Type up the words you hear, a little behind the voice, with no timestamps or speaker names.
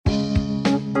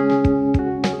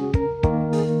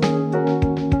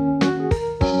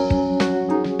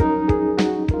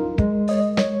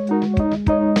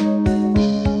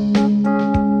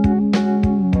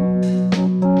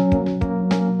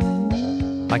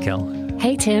Kel.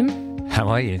 Hey, Tim. How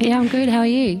are you? Yeah, I'm good. How are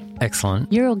you?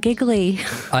 Excellent. You're all giggly.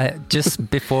 Just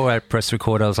before I press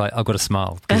record, I was like, I've got to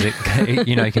smile because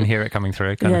you can hear it coming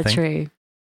through kind of thing. True.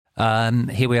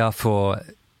 Here we are for,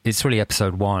 it's really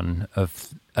episode 1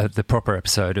 of the proper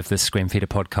episode of the Scream Feeder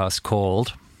podcast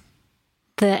called...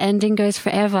 The Ending Goes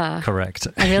Forever. Correct.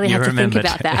 I really had to think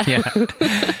about that. Yeah.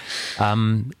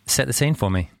 Set the scene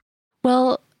for me.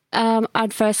 Well,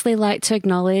 I'd firstly like to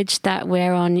acknowledge that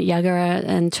we're on Yagara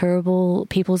and Turrbal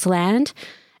people's land,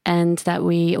 and that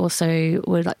we also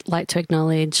would like to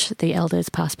acknowledge the elders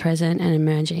past, present and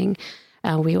emerging.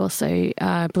 We also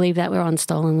believe that we're on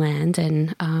stolen land,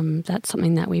 and that's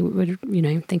something that we would,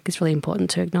 think is really important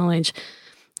to acknowledge,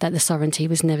 that the sovereignty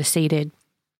was never ceded.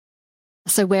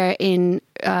 So we're in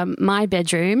my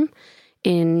bedroom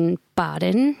in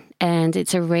Baden, and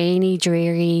it's a rainy,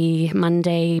 dreary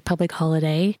Monday public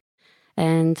holiday,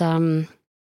 and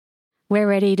we're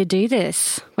ready to do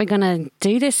this. We're going to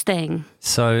do this thing.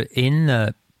 So in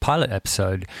the pilot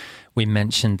episode, we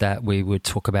mentioned that we would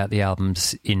talk about the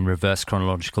albums in reverse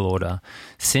chronological order.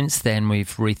 Since then,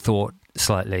 we've rethought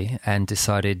slightly and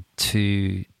decided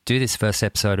to do this first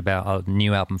episode about our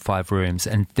new album, 5 Rooms,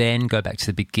 and then go back to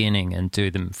the beginning and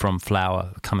do them from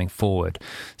Flower coming forward.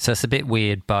 So it's a bit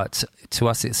weird, but to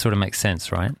us it sort of makes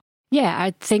sense, right? Yeah,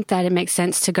 I think that it makes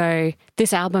sense to go,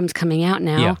 this album's coming out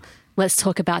now. Yeah. Let's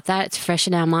talk about that. It's fresh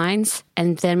in our minds,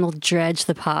 and then we'll dredge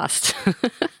the past.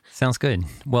 Sounds good.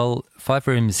 Well, 5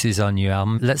 Rooms is our new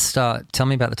album. Let's start. Tell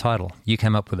me about the title. You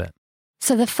came up with it.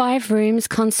 So the 5 Rooms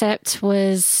concept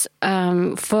was,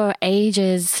 for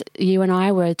ages, you and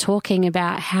I were talking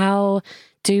about how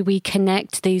do we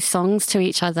connect these songs to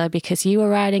each other, because you were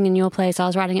writing in your place, I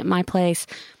was writing at my place.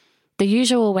 The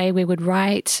usual way we would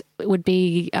write would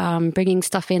be bringing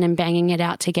stuff in and banging it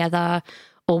out together,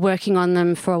 or working on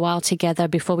them for a while together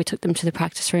before we took them to the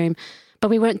practice room. But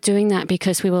we weren't doing that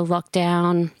because we were locked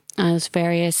down. There's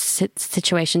various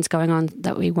situations going on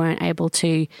that we weren't able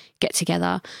to get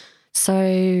together.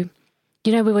 So,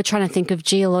 we were trying to think of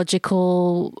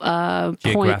geographical.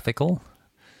 Geographical?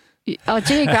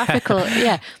 Geographical,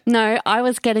 yeah. No, I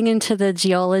was getting into the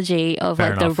geology of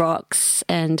Fair enough. the rocks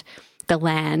and the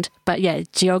land. But yeah,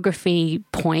 geography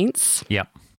points. Yep.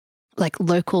 Like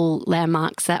local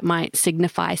landmarks that might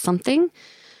signify something.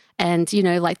 And,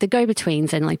 like the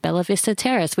Go-Betweens and like Bella Vista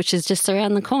Terrace, which is just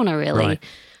around the corner, really.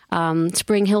 Right.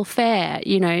 Spring Hill Fair,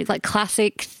 like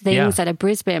classic things that are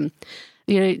Brisbane.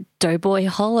 Doughboy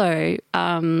Hollow,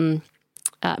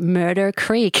 Murder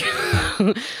Creek.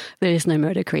 There is no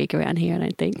Murder Creek around here, I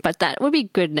don't think, but that would be a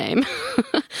good name.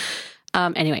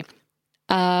 Anyway,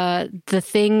 the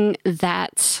thing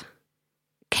that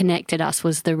connected us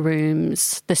was the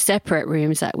rooms, the separate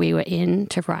rooms that we were in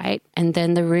to write, and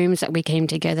then the rooms that we came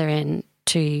together in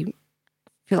to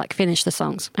finish the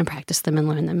songs and practice them and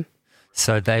learn them.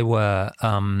 So they were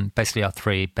basically our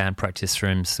 3 band practice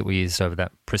rooms that we used over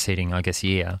that preceding, I guess,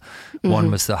 year. Mm-hmm.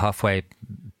 One was the halfway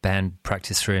band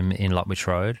practice room in Lutwyche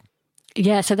Road.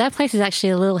 Yeah, so that place is actually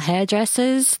a little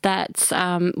hairdresser's that's,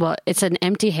 it's an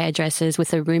empty hairdresser's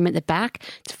with a room at the back.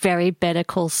 It's very Better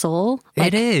Call Saul.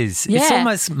 It is. Yeah.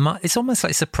 It's almost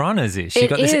like Sopranos-ish. You've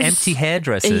got this empty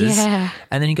hairdressers, and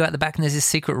then you go out the back and there's this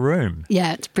secret room.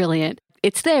 Yeah, it's brilliant.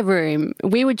 It's their room.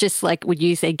 We would just would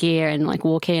use their gear and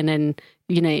walk in and,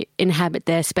 inhabit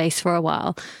their space for a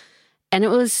while. And it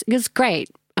was great.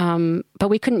 But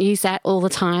we couldn't use that all the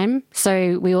time.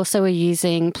 So we also were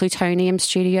using Plutonium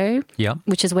Studio,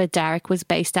 which is where Derek was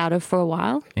based out of for a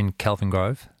while. In Kelvin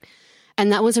Grove.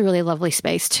 And that was a really lovely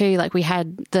space too. We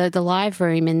had the live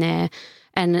room in there,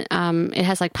 and it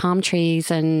has palm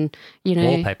trees and,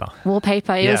 Wallpaper.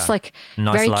 It was nice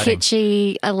very lighting.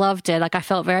 kitschy. I loved it. I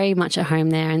felt very much at home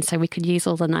there. And so we could use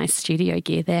all the nice studio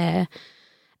gear there.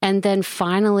 And then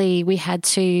finally we had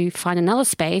to find another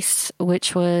space,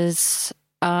 which was...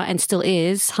 and still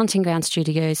is, Hunting Ground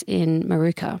Studios in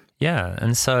Maruka. Yeah,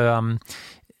 and so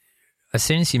as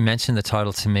soon as you mentioned the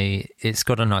title to me, it's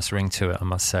got a nice ring to it, I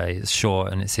must say. It's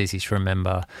short and it's easy to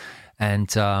remember, and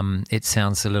it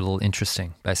sounds a little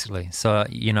interesting, basically. So,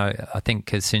 I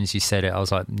think as soon as you said it, I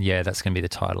was like, yeah, that's going to be the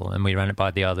title. And we ran it by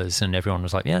the others and everyone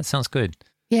was like, yeah, it sounds good.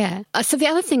 Yeah. So the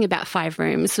other thing about 5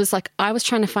 Rooms was I was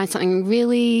trying to find something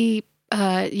really,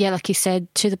 like you said,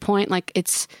 to the point,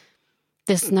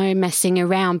 there's no messing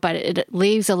around, but it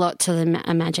leaves a lot to the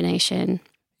imagination.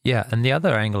 Yeah, and the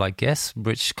other angle, I guess,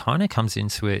 which kind of comes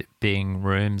into it being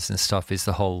rooms and stuff, is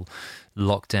the whole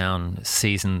lockdown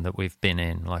season that we've been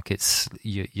in.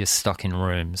 You're stuck in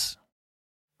rooms.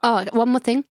 Oh, one more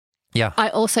thing. Yeah. I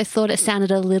also thought it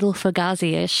sounded a little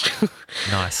Fugazi-ish.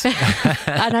 Nice.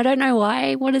 And I don't know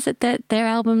why. What is it that their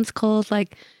album's called?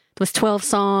 Like was 12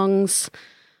 songs.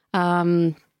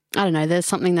 I don't know. There's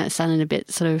something that sounded a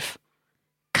bit sort of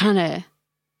kind of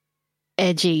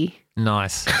edgy.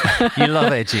 Nice. You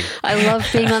love edgy. I love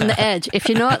being on the edge. If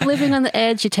you're not living on the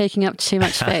edge, you're taking up too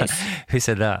much space. Who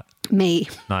said that? Me.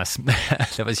 Nice.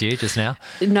 That was you just now?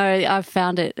 No, I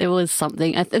found it. It was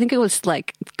something. I think it was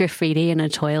like graffiti in a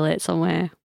toilet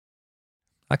somewhere.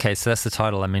 Okay, so that's the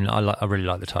title. I mean, I really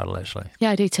like the title, actually.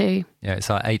 Yeah, I do too. Yeah, it's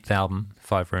our 8th album,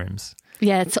 5 Rooms.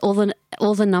 Yeah, it's all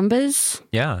the numbers.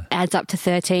 Yeah. Adds up to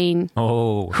 13.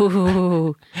 Oh.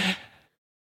 Ooh.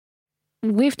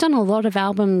 We've done a lot of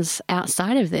albums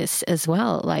outside of this as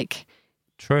well. Like,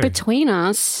 true. Between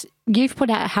us, you've put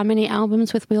out how many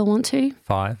albums with We'll Want To?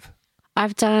 5.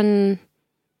 I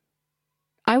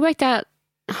worked out,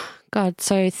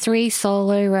 so 3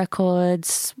 solo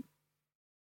records.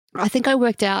 I think I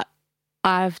worked out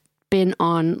I've been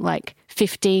on like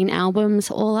 15 albums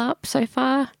all up so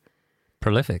far.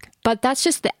 Prolific. But that's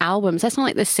just the albums. That's not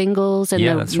like the singles and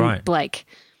that's right. Like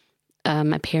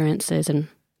appearances, and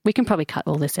we can probably cut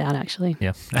all this out actually.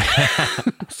 Yeah.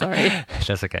 Sorry.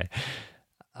 That's okay.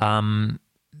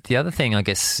 The other thing, I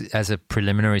guess, as a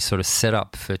preliminary sort of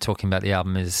setup for talking about the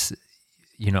album is,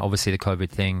 obviously the COVID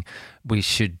thing. We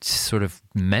should sort of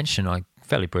mention,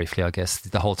 fairly briefly, I guess,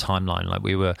 the whole timeline. Like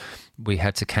we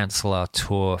had to cancel our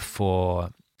tour for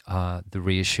the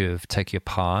reissue of Take You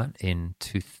Apart in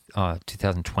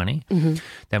 2020. Mm-hmm.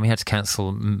 Then we had to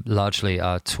cancel largely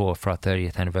our tour for our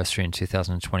 30th anniversary in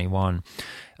 2021.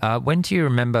 When do you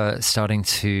remember starting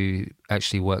to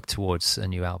actually work towards a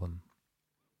new album?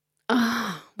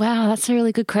 Oh, wow, that's a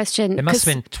really good question. It must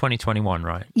have been 2021,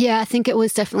 right? Yeah, I think it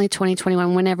was definitely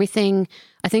 2021 when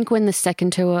when the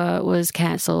second tour was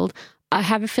cancelled. I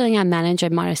have a feeling our manager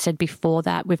might have said before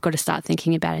that we've got to start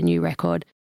thinking about a new record.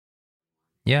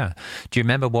 Yeah. Do you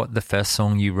remember what the first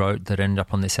song you wrote that ended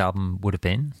up on this album would have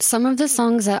been? Some of the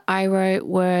songs that I wrote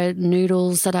were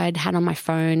noodles that I'd had on my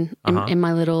phone in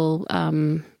my little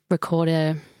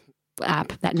recorder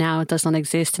app that now does not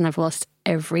exist, and I've lost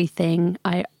everything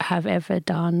I have ever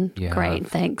done. Yeah. Great.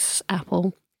 Thanks,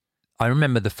 Apple. I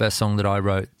remember the first song that I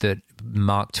wrote that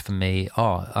marked for me,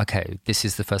 this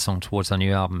is the first song towards our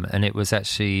new album. And it was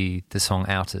actually the song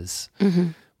Outers,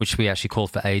 which we actually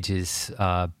called for ages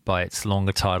by its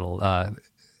longer title,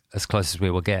 As Close as We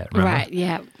Will Get. Remember? Right,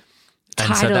 yeah.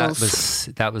 And Titles.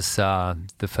 so that was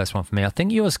the first one for me. I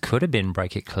think yours could have been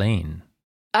Break It Clean.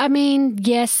 I mean,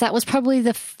 yes, that was probably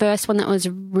the first one that was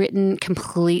written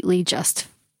completely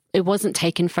it wasn't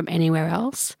taken from anywhere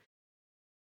else.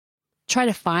 Try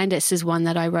to Find Us is one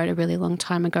that I wrote a really long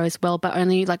time ago as well, but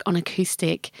only like on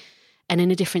acoustic and in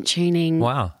a different tuning.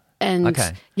 Wow. And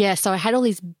okay. Yeah, so I had all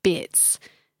these bits.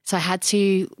 So I had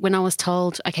to, when I was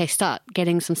told, okay, start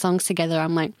getting some songs together,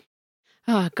 I'm like,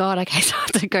 oh God, okay, so I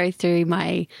have to go through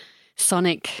my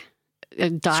sonic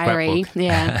diary,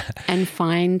 and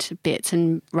find bits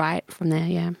and write from there,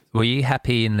 yeah. Were you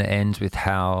happy in the end with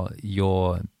how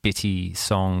your bitty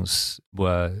songs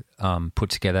were put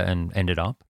together and ended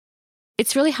up?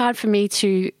 It's really hard for me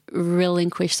to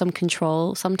relinquish some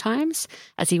control sometimes,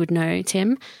 as you would know,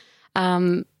 Tim.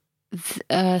 So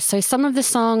some of the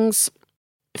songs,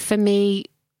 for me,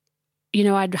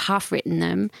 I'd half written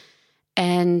them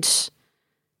and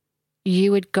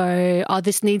you would go, oh,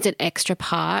 this needs an extra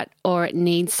part or it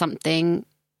needs something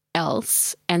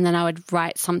else. And then I would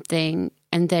write something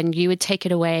and then you would take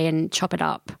it away and chop it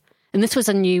up. And this was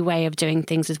a new way of doing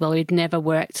things as well. We'd never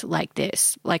worked like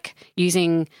this, like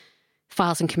using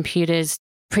files and computers.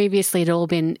 Previously, it'd all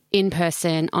been in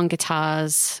person, on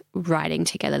guitars, writing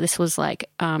together. This was like,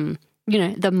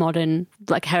 the modern,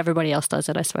 like how everybody else does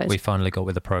it, I suppose. We finally got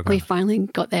with the program. We finally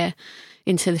got there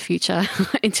into the future,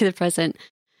 into the present.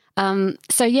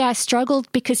 I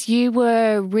struggled because you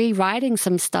were rewriting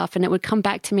some stuff and it would come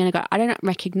back to me and I go, I don't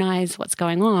recognize what's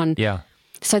going on. Yeah.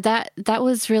 So that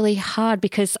was really hard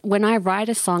because when I write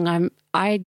a song,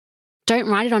 I don't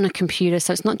write it on a computer.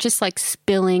 So it's not just like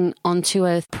spilling onto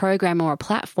a program or a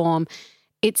platform.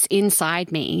 It's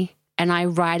inside me and I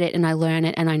write it and I learn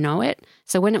it and I know it.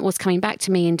 So when it was coming back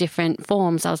to me in different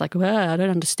forms, I was like, well, I don't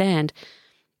understand.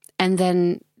 And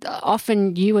then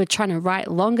often you were trying to write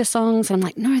longer songs. And I'm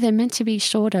like, no, they're meant to be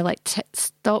shorter. Like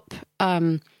stop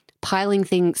piling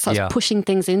things, stop pushing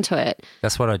things into it.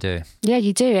 That's what I do. Yeah,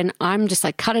 you do. And I'm just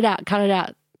like, cut it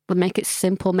out. Make it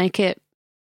simple, make it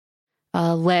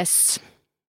less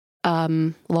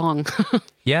long.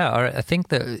 Yeah, I think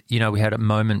that, we had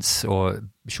moments or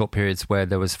short periods where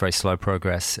there was very slow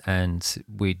progress and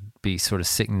we'd be sort of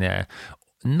sitting there,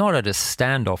 not at a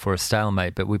standoff or a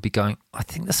stalemate, but we'd be going, I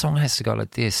think the song has to go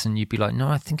like this. And you'd be like, no,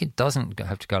 I think it doesn't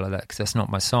have to go like that because that's not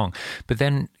my song. But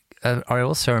then I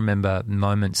also remember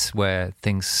moments where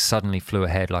things suddenly flew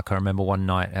ahead. Like I remember one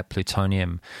night at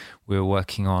Plutonium, we were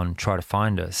working on Try to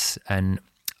Find Us, and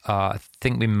I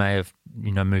think we may have,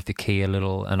 moved the key a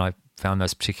little, and I found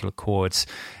those particular chords,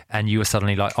 and you were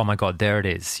suddenly like, "Oh my God, there it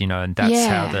is!" And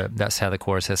that's how the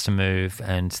chorus has to move,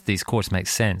 and these chords make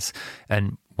sense.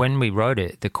 And when we wrote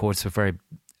it, the chords were very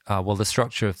the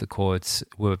structure of the chords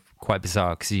were quite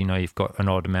bizarre because you've got an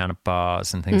odd amount of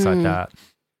bars and things like that.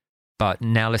 But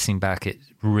now listening back, it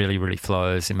really, really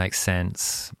flows. It makes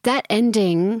sense. That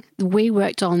ending, we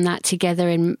worked on that together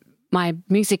in my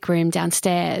music room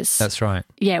downstairs. That's right.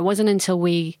 Yeah, it wasn't until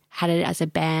we had it as a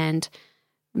band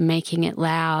making it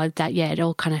loud that, it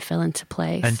all kind of fell into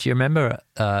place. And do you remember,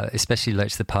 especially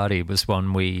Late to the Party was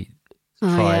one we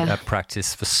tried at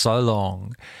practice for so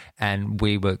long, and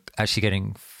we were actually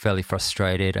getting fairly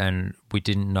frustrated and we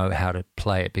didn't know how to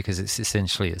play it because it's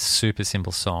essentially a super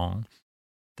simple song.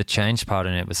 The change part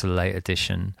in it was a late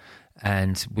addition,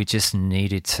 and we just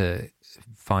needed to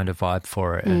find a vibe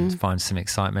for it and find some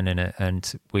excitement in it,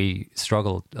 and we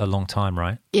struggled a long time,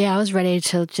 right? Yeah, I was ready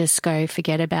to just go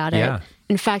forget about it.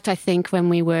 In fact, I think when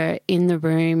we were in the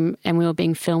room and we were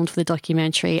being filmed for the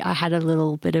documentary, I had a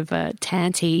little bit of a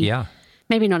tanty. Yeah.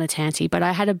 Maybe not a tanty, but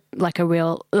I had a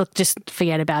real, look, just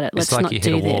forget about it. Let's not do this. It's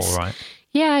like you hit a wall, right?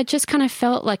 Yeah, I just kind of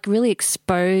felt like really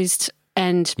exposed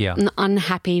and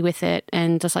unhappy with it,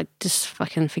 and just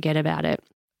fucking forget about it.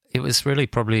 It was really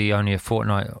probably only a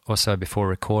fortnight or so before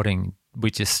recording,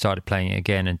 we just started playing it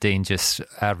again, and Dean just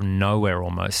out of nowhere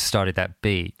almost started that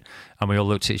beat, and we all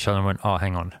looked at each other and went, oh,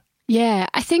 hang on. Yeah,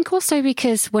 I think also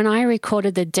because when I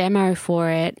recorded the demo for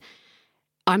it,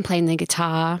 I'm playing the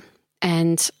guitar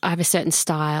and I have a certain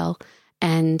style,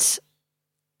 and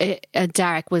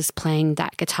Derek was playing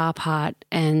that guitar part,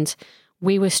 and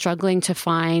we were struggling to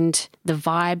find the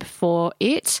vibe for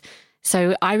it.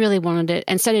 So I really wanted it,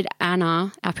 and so did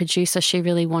Anna, our producer. She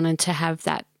really wanted to have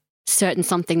that certain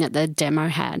something that the demo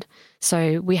had.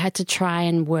 So we had to try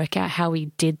and work out how we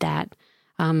did that.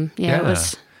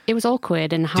 It was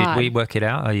awkward and hard. Did we work it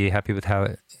out? Are you happy with how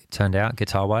it turned out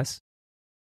guitar-wise?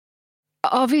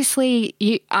 Obviously,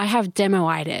 I have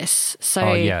demo-itis,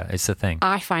 so it's the thing.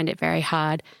 I find it very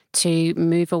hard to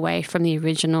move away from the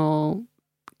original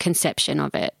conception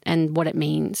of it and what it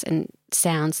means and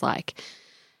sounds like.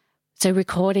 So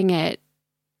recording it,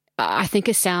 I think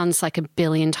it sounds like a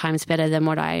billion times better than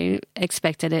what I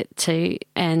expected it to,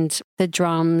 and the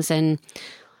drums and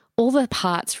all the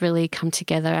parts really come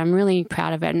together. I'm really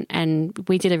proud of it, and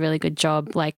we did a really good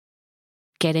job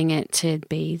getting it to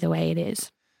be the way it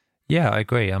is. Yeah, I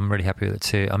agree. I'm really happy with it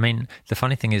too. I mean, the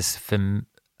funny thing is,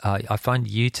 I find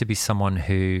you to be someone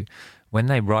who, when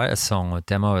they write a song or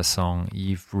demo a song,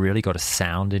 you've really got a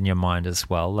sound in your mind as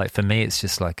well. Like for me, it's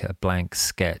just like a blank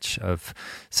sketch of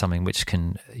something which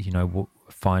can,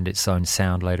 find its own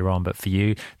sound later on. But for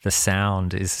you, the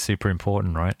sound is super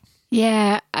important, right?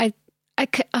 Yeah, I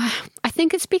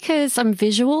think it's because I'm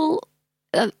visual,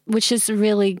 which is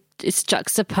really, it's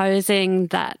juxtaposing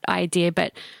that idea.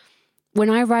 But when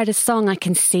I write a song, I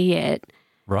can see it.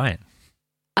 Right.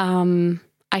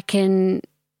 I can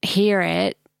hear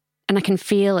it and I can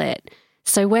feel it.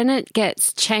 So when it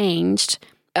gets changed,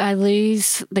 I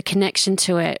lose the connection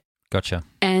to it. Gotcha.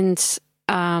 And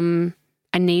I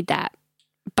need that.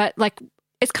 But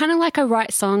it's kind of like I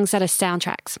write songs that are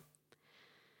soundtracks.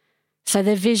 So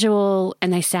they're visual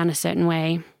and they sound a certain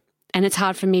way. And it's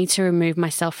hard for me to remove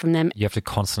myself from them. You have to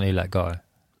constantly let go.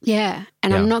 Yeah.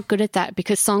 And I'm not good at that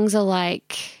because songs are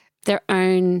like their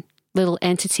own little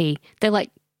entity. They're like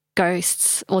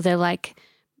ghosts, or they're like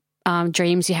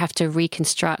dreams you have to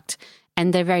reconstruct,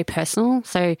 and they're very personal.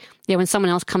 So when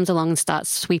someone else comes along and starts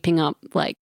sweeping up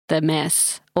the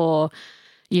mess, or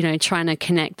trying to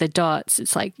connect the dots,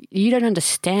 it's like you don't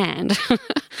understand.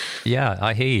 Yeah,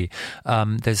 I hear you.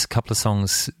 There's a couple of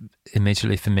songs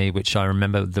immediately for me which I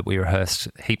remember that we rehearsed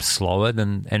heaps slower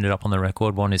than ended up on the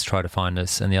record. One is Try to Find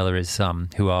Us, and the other is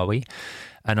Who Are We?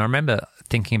 And I remember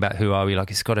thinking about Who Are We,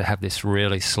 it's got to have this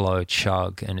really slow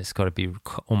chug and it's got to be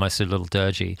almost a little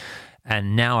dirgy.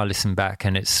 And now I listen back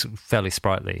and it's fairly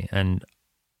sprightly, and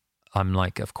I'm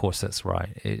like, of course that's right.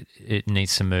 It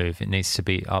needs to move. It needs to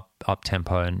be up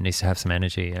tempo and it needs to have some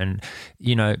energy. And,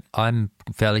 I'm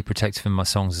fairly protective in my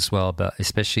songs as well, but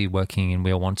especially working in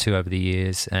Wheel 1-2 over the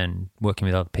years and working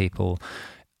with other people,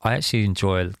 I actually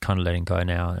enjoy kind of letting go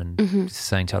now and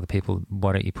saying to other people,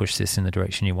 why don't you push this in the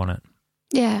direction you want it?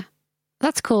 Yeah.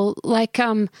 That's cool.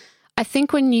 I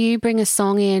think when you bring a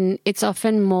song in, it's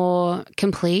often more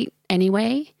complete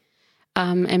anyway.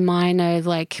 And mine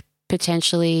are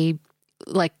potentially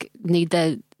need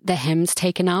the hems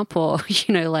taken up, or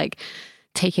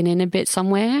taken in a bit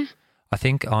somewhere. I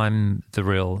think I'm the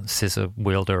real scissor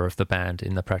wielder of the band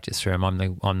in the practice room. I'm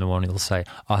the one who'll say,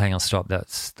 "Oh, hang on, stop.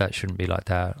 That shouldn't be like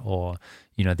that," or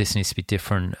this needs to be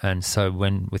different. And so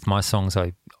with my songs,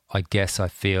 I guess I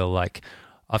feel like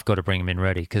I've got to bring them in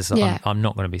ready because I'm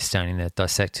not going to be standing there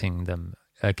dissecting them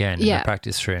again in the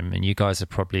practice room. And you guys are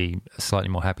probably slightly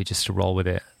more happy just to roll with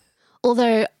it.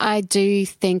 Although I do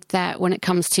think that when it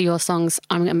comes to your songs,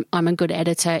 I'm a good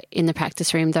editor in the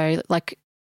practice room, though. Like,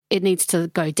 it needs to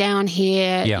go down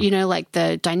here, like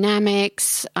the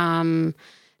dynamics,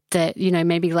 that,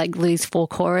 maybe like lose 4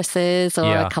 choruses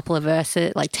or a couple of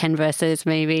verses, like 10 verses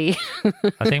maybe.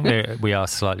 I think we are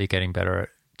slightly getting better at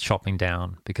chopping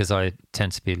down because I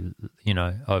tend to be,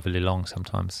 overly long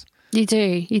sometimes. You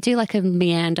do like a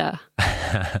meander,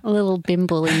 a little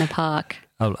bimble in the park.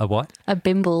 A what? A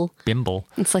bimble. Bimble?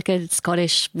 It's like a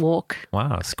Scottish walk.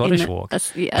 Wow, a Scottish walk.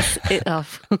 Yes.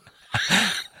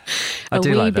 I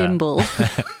do like that. Bimble.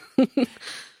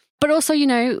 But also,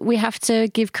 we have to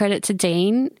give credit to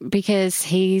Dean because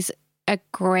he's a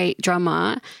great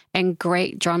drummer, and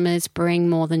great drummers bring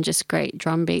more than just great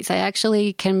drum beats. They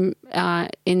actually can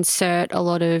insert a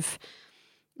lot of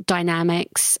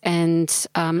dynamics and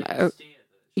and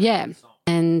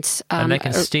they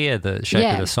can steer the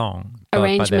shape of the song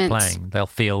by their playing. They'll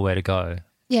feel where to go.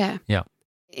 Yeah. Yeah.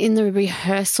 In the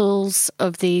rehearsals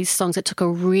of these songs, it took a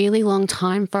really long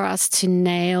time for us to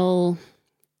nail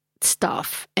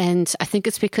stuff. And I think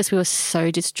it's because we were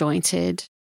so disjointed.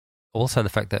 Also the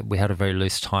fact that we had a very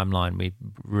loose timeline. We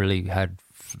really had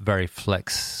very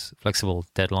flexible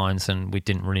deadlines and we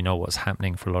didn't really know what was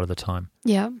happening for a lot of the time.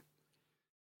 Yeah.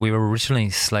 We were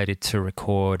originally slated to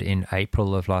record in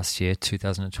April of last year,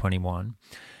 2021.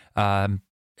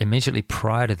 Immediately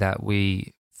prior to that,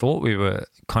 we thought we were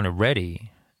kind of ready.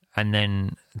 And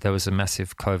then there was a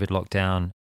massive COVID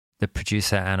lockdown. The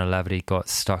producer, Anna Laverty, got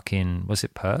stuck in, was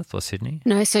it Perth or Sydney?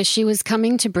 No, so she was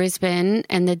coming to Brisbane,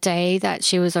 and the day that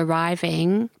she was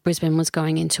arriving, Brisbane was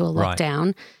going into a lockdown.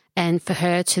 Right. And for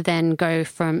her to then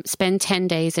spend 10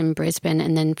 days in Brisbane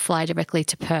and then fly directly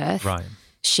to Perth, right.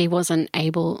 She wasn't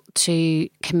able to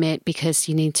commit because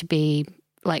you need to be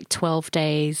like 12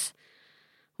 days.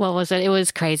 What was it? It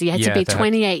was crazy. You had to be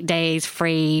 28 days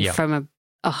free from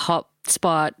a hot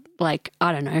spot, like,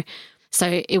 I don't know.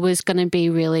 So it was going to be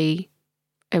a really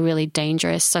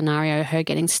dangerous scenario, her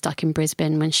getting stuck in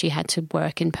Brisbane when she had to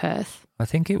work in Perth. I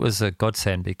think it was a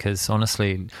godsend because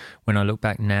honestly, when I look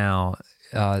back now,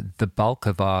 the bulk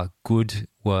of our good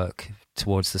work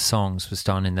towards the songs was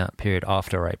done in that period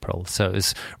after April. So it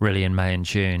was really in May and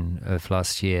June of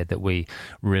last year that we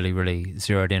really, really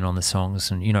zeroed in on the songs.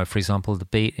 And, for example, the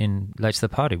beat in Late to the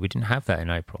Party, we didn't have that in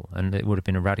April and it would have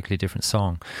been a radically different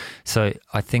song. So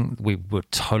I think we were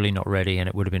totally not ready and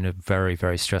it would have been a very,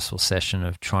 very stressful session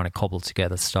of trying to cobble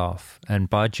together stuff. And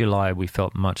by July, we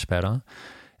felt much better.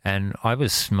 And I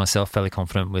was myself fairly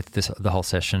confident with the whole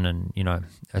session and,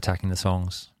 attacking the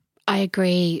songs. I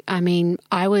agree. I mean,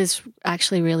 I was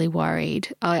actually really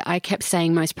worried. I kept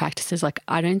saying most practices, like,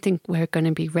 I don't think we're going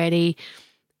to be ready.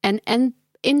 And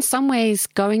in some ways,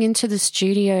 going into the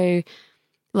studio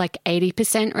like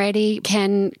 80% ready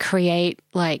can create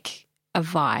like a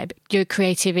vibe. Your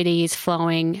creativity is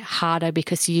flowing harder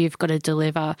because you've got to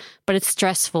deliver, but it's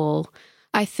stressful.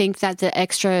 I think that the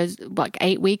extra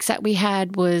 8 weeks that we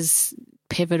had was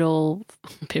pivotal.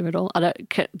 I don't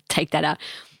take that out.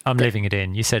 I'm leaving it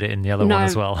in. You said it in the other one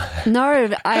as well.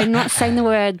 No, I'm not saying the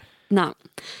word no.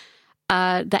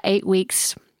 The 8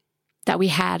 weeks that we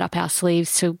had up our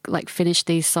sleeves to finish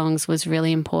these songs was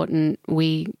really important.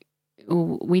 We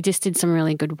just did some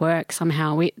really good work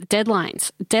somehow.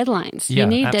 Deadlines. Yeah, you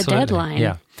need absolutely. a deadline.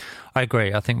 Yeah, I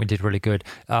agree. I think we did really good.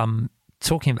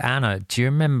 Talking of Anna, do you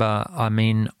remember,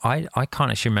 I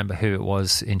can't actually remember who it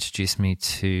was introduced me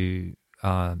to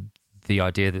the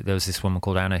idea that there was this woman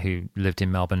called Anna who lived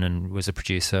in Melbourne and was a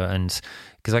producer. And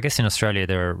because I guess in Australia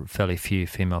there are fairly few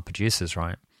female producers,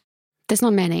 right? There's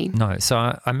not many. No.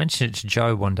 So I mentioned it to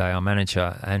Joe one day, our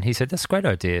manager, and he said, that's a great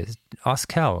idea. Ask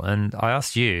Kel. And I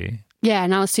asked you. Yeah,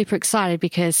 and I was super excited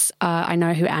because I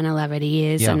know who Anna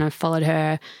Laverty is and I've followed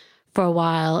her for a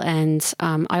while. And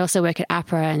I also work at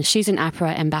APRA and she's an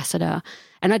APRA ambassador.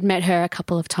 And I'd met her a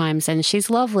couple of times and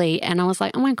she's lovely. And I was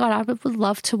like, oh my God, I would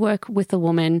love to work with a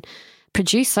woman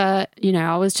producer.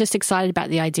 I was just excited about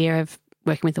the idea of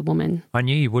working with a woman. I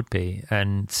knew you would be.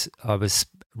 And I was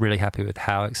really happy with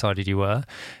how excited you were.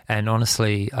 And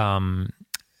honestly, I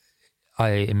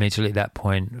immediately at that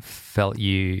point felt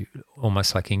you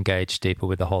almost engaged deeper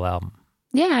with the whole album.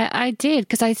 Yeah, I did.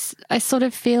 Because I sort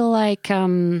of feel like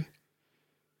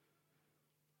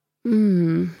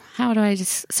How do I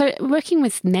just... So working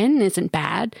with men isn't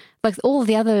bad. Like all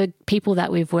the other people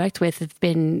that we've worked with have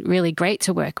been really great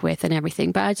to work with and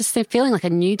everything. But I just feeling like a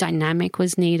new dynamic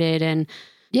was needed. And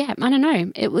yeah, I don't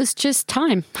know. It was just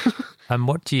time. And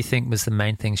what do you think was the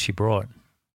main thing she brought?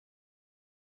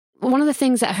 One of the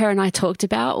things that her and I talked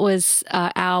about was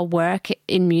our work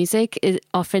in music. It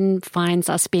often finds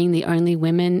us being the only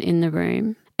women in the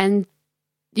room. And,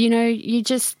 you know,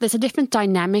 there's a different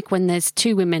dynamic when there's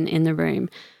two women in the room.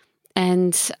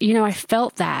 And, you know, I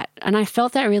felt that, and I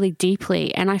felt that really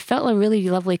deeply. And I felt a really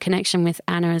lovely connection with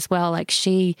Anna as well. Like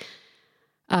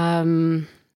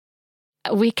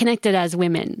we connected as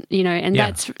women, you know, and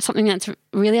that's something that's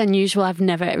really unusual. I've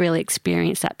never really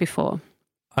experienced that before.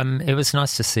 It was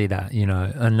nice to see that, you know,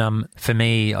 and for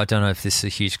me, I don't know if this is a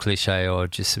huge cliche or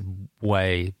just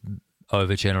way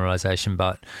overgeneralization,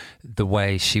 but the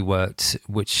way she worked,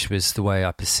 which was the way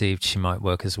I perceived she might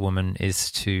work as a woman,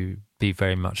 is to be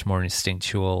very much more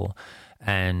instinctual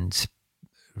and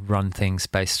run things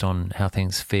based on how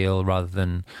things feel rather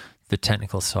than the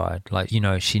technical side. Like, you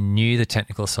know, she knew the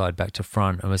technical side back to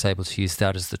front and was able to use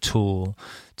that as the tool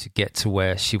to get to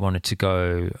where she wanted to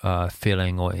go,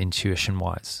 feeling or intuition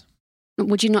wise.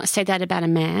 Would you not say that about a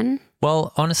man?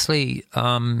 Well, honestly,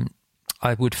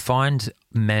 I would find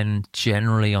men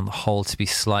generally on the whole to be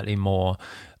slightly more,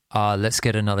 let's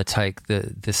get another take,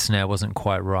 the snare wasn't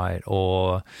quite right,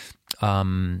 or,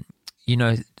 you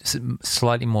know,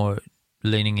 slightly more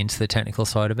leaning into the technical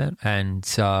side of it and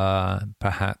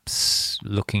perhaps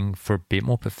looking for a bit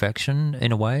more perfection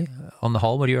in a way on the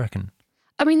whole. What do you reckon?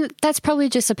 I mean, that's probably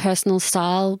just a personal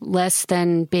style, less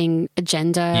than being a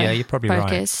gender you're probably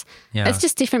focus. Right. Yeah. It's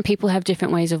just different people have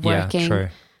different ways of working. Yeah, true.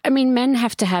 I mean, men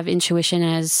have to have intuition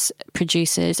as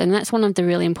producers, and that's one of the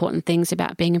really important things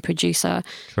about being a producer.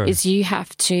 True. Is you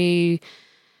have to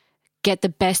get the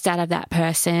best out of that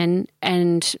person.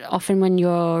 And often when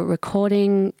you're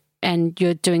recording and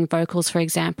you're doing vocals, for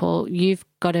example, you've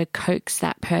got to coax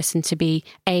that person to be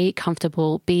A,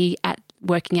 comfortable, B,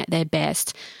 working at their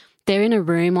best. They're in a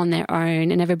room on their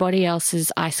own and everybody else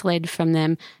is isolated from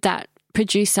them. That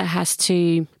producer has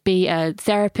to be a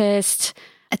therapist,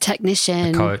 a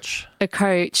technician, a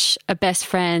coach, a best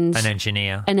friend, an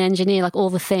engineer, like all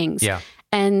the things. Yeah.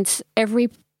 And every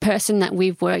person that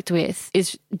we've worked with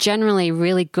is generally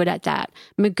really good at that.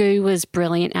 Magoo was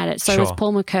brilliant at it. So was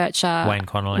Paul McKercher,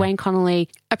 Wayne Connolly.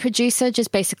 A producer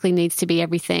just basically needs to be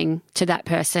everything to that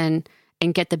person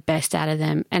and get the best out of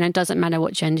them. And it doesn't matter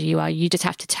what gender you are. You just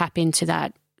have to tap into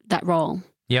that role.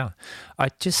 Yeah. I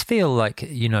just feel like,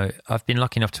 you know, I've been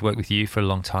lucky enough to work with you for a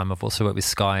long time. I've also worked with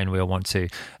Sky and We'll Want To.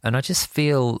 And I just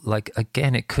feel like,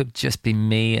 again, it could just be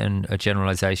me and a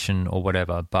generalization or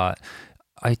whatever, but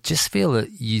I just feel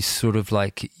that you sort of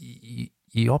like,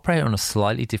 you operate on a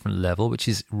slightly different level, which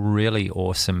is really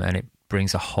awesome. And it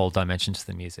brings a whole dimension to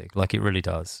the music. Like it really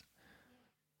does.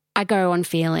 I go on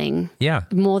feeling. Yeah.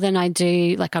 More than I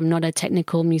do. Like I'm not a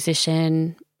technical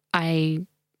musician. I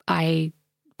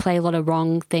play a lot of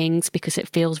wrong things because it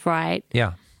feels right.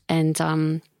 Yeah. And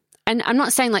I'm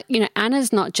not saying like, you know,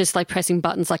 Anna's not just like pressing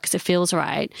buttons like because it feels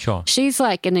right. Sure. She's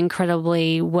like an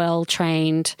incredibly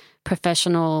well-trained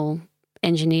professional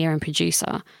engineer and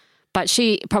producer, but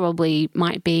she probably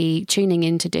might be tuning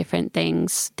into different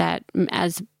things that,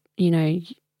 as you know,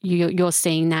 you're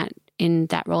seeing that in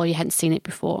that role, you hadn't seen it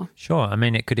before. Sure. I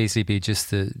mean, it could easily be just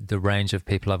the range of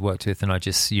people I've worked with, and I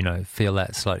just, you know, feel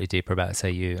that slightly deeper about, say,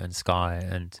 you and Sky,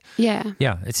 and yeah,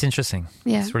 it's interesting.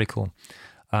 Yeah, it's really cool.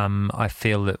 I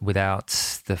feel that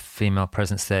without the female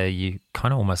presence there, you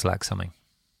kind of almost lack something.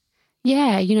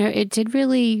 Yeah, you know, it did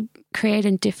really create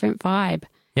a different vibe.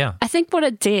 Yeah. I think what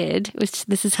it did, which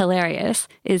this is hilarious,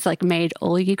 is like made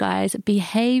all you guys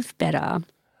behave better.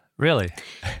 Really?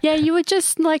 Yeah, you were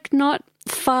just like not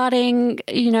farting,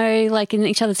 you know, like in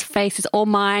each other's faces, or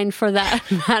mine for that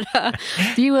matter.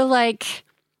 You were like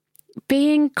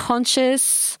being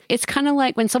conscious. It's kind of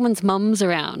like when someone's mum's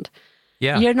around.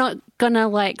 Yeah. You're not going to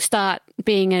like start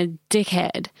being a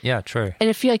dickhead. Yeah, true. And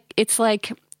if you're like, it's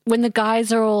like when the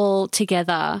guys are all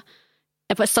together,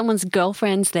 but someone's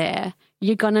girlfriend's there,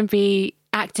 you're going to be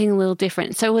acting a little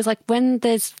different. So it was like when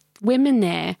there's women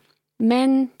there,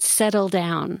 men settle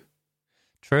down.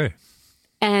 True.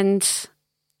 And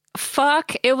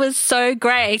fuck, it was so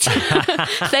great.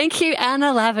 Thank you,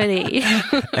 Anna Laverty.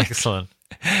 Excellent.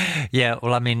 Yeah,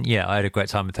 well, I mean, yeah, I had a great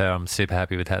time with her. I'm super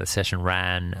happy with how the session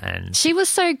ran. And she was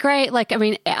so great. Like, I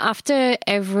mean, after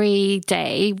every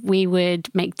day we would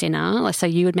make dinner. Like, so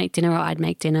you would make dinner or I'd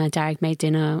make dinner, Derek made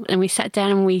dinner. And we sat down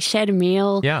and we shared a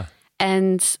meal. Yeah.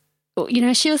 And, you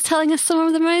know, she was telling us some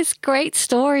of the most great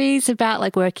stories about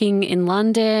like working in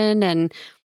London. And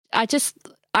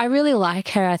I really like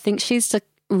her. I think she's a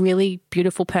really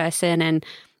beautiful person, and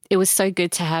it was so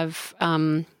good to have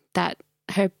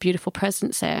her beautiful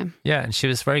presence there. Yeah, and she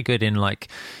was very good in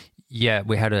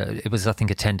we had it was I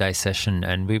think a 10-day session,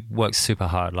 and we worked super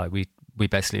hard. Like we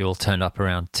basically all turned up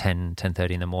around 10:30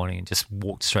 in the morning and just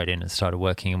walked straight in and started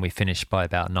working, and we finished by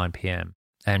about 9 p.m.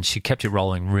 And she kept it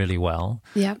rolling really well.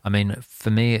 Yeah. I mean, for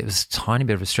me, it was a tiny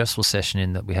bit of a stressful session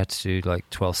in that we had to do like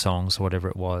 12 songs or whatever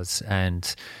it was.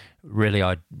 And really,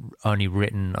 I'd only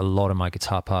written a lot of my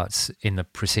guitar parts in the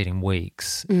preceding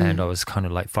weeks. And I was kind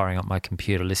of like firing up my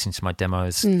computer, listening to my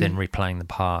demos, then replaying the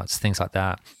parts, things like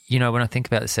that. You know, when I think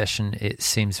about the session, it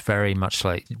seems very much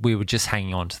like we were just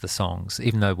hanging on to the songs.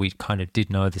 Even though we kind of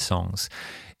did know the songs,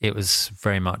 it was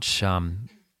very much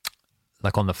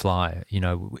like on the fly. You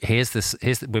know,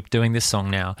 we're doing this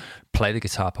song now, play the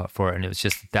guitar part for it. And it was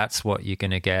just, that's what you're going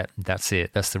to get. That's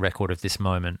it. That's the record of this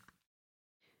moment.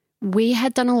 We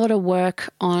had done a lot of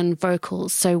work on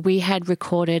vocals, so we had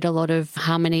recorded a lot of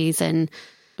harmonies and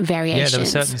variations. Yeah, there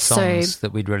were certain songs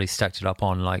that we'd really stacked it up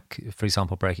on, like, for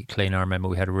example, Break It Clean. I remember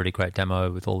we had a really great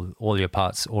demo with all your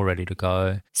parts all ready to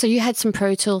go. So you had some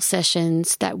Pro Tools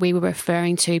sessions that we were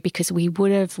referring to because we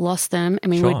would have lost them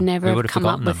and we would never have come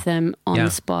up with them on the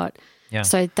spot. Yeah.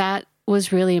 So that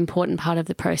was really important part of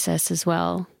the process as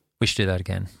well. We should do that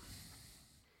again.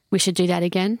 We should do that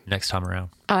again? Next time around.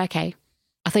 Oh, okay.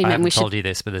 I thought you I meant haven't we should. told you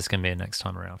this, but there's going to be a next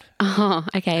time around. Oh,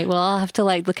 okay. Well, I'll have to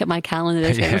look at my calendar.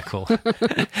 Yeah, cool.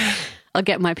 I'll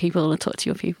get my people to talk to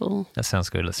your people. That sounds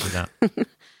good. Let's do that.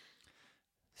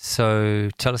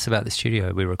 So tell us about the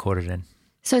studio we recorded in.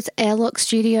 So it's Airlock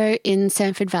Studio in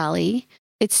Sanford Valley.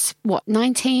 It's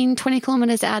 19, 20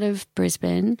 kilometres out of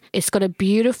Brisbane. It's got a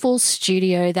beautiful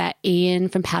studio that Ian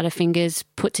from Powderfingers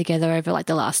put together over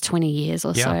the last 20 years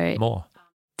or so. Yeah, more.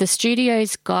 The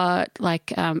studio's got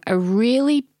a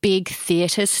really big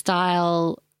theatre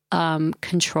style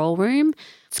control room.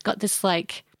 It's got this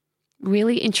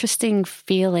really interesting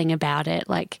feeling about it.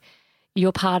 Like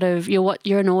you're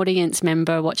an audience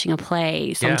member watching a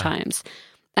play sometimes.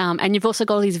 Yeah. And you've also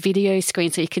got all these video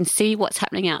screens so you can see what's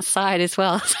happening outside as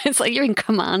well. So it's like you're in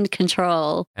command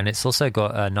control. And it's also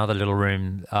got another little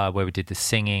room where we did the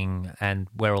singing and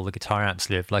where all the guitar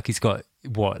amps live. Like he's got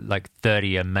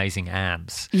 30 amazing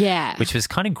amps. Yeah. Which was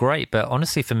kind of great. But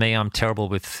honestly, for me, I'm terrible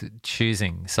with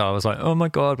choosing. So I was like, oh my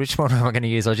God, which one am I going to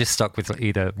use? I just stuck with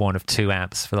either one of 2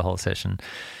 amps for the whole session.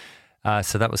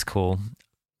 So that was cool.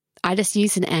 I just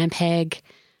used an Ampeg,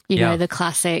 you know, the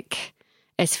classic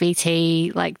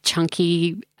SVT,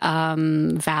 chunky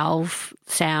valve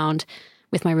sound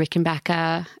with my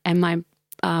Rickenbacker and my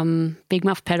Big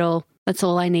Muff pedal. That's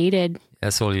all I needed.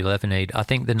 That's all you'll ever need. I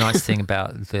think the nice thing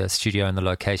about the studio and the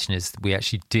location is we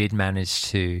actually did manage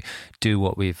to do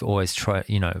what we've always tried,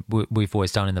 we've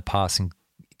always done in the past and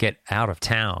get out of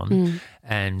town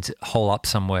and hole up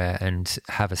somewhere and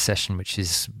have a session which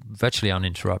is virtually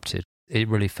uninterrupted. It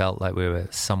really felt like we were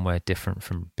somewhere different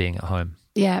from being at home.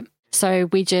 Yeah. So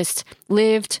we just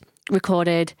lived,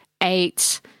 recorded,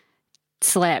 ate,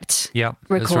 slept, recorded.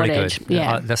 It was really good.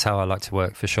 Yeah. That's how I like to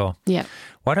work for sure. Yeah.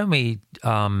 Why don't we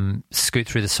scoot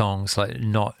through the songs,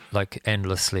 not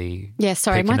endlessly? Yeah,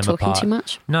 sorry, am I talking apart. too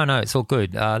much? No, it's all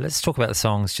good. Let's talk about the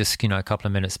songs, just, a couple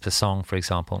of minutes per song, for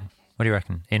example. What do you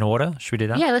reckon? In order? Should we do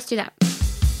that? Yeah, let's do that.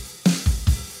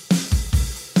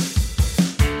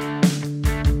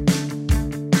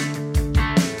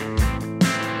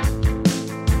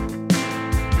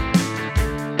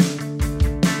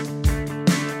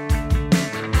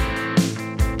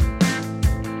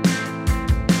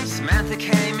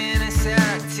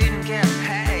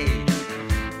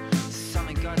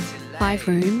 Five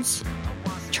Rooms.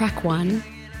 Track 1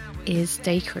 is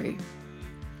Day Crew.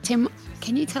 Tim,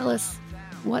 can you tell us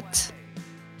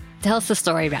the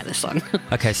story about this song?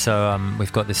 Okay, so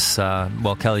we've got this,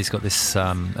 Kelly's got this,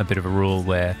 a bit of a rule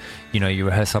where, you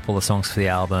rehearse up all the songs for the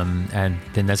album and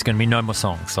then there's going to be no more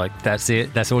songs. That's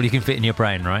it. That's all you can fit in your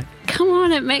brain, right? Come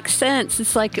on, it makes sense.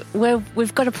 It's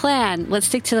we've got a plan. Let's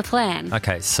stick to the plan.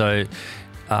 Okay, so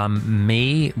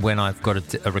when I've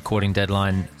got a recording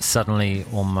deadline, suddenly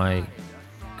all my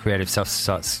creative stuff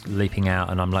starts leaping out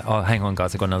and I'm like, oh, hang on,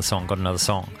 guys, I've got another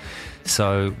song.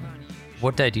 So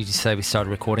what day did you say we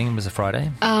started recording? It was a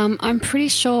Friday? I'm pretty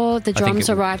sure the drums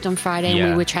arrived on Friday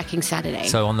and we were tracking Saturday.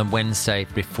 So on the Wednesday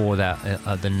before that,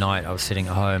 the night, I was sitting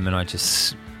at home and I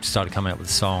just started coming up with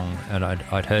a song and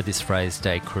I'd heard this phrase,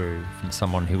 Day Crew, from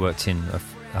someone who worked in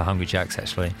a Hungry Jack's,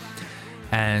 actually.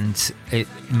 And it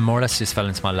more or less just fell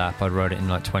into my lap. I wrote it in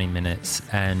 20 minutes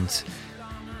and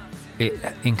it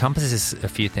encompasses a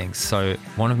few things. So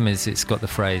one of them is it's got the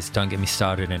phrase, don't get me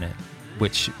started in it,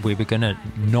 which we were going to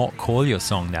not call your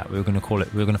song that. We were going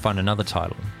to find another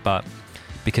title, but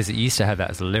because it used to have that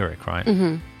as a lyric, right?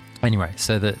 Mm-hmm. Anyway,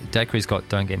 so the Dacre's got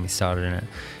Don't Get Me Started in it.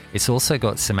 It's also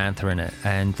got Samantha in it.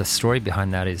 And the story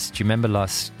behind that is, do you remember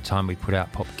last time we put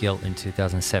out Pop Guilt in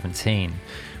 2017?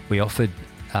 We offered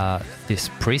this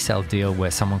pre-sale deal where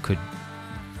someone could,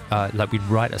 we'd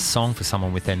write a song for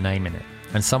someone with their name in it.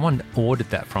 And someone ordered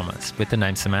that from us with the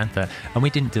name Samantha, and we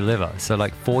didn't deliver. So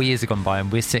 4 years have gone by and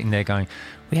we're sitting there going,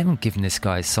 we haven't given this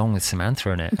guy a song with Samantha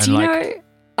in it. Do you know,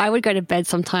 I would go to bed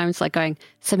sometimes going,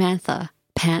 Samantha,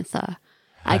 Panther.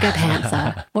 I go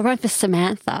Panther. We're right for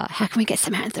Samantha. How can we get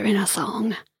Samantha in our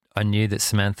song? I knew that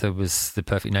Samantha was the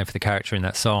perfect name for the character in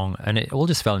that song, and it all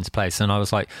just fell into place. And I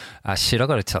was like, shit, I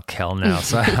got to tell Kel now.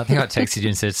 So I think I texted you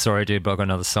and said, sorry, dude, but I got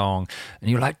another song. And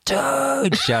you were like,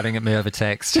 dude, shouting at me over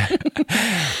text.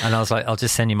 And I was like, I'll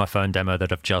just send you my phone demo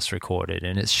that I've just recorded.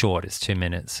 And it's short, it's 2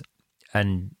 minutes.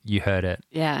 And you heard it.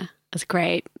 Yeah, it's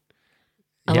great.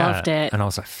 I loved it. And I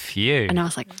was like, phew. And I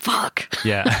was like, fuck.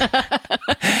 Yeah.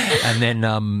 And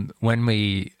then when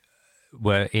we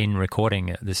were in recording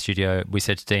at the studio, we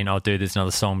said to Dean, I'll do this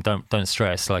another song. Don't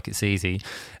stress, it's easy.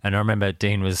 And I remember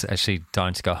Dean was actually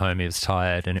dying to go home. He was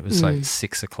tired, and it was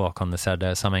 6 o'clock on the Saturday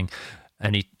or something.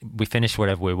 And we finished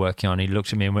whatever we were working on. He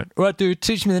looked at me and went, all right, dude,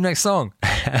 teach me the next song.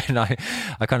 And I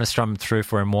kind of strummed through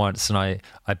for him once, and I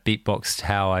beatboxed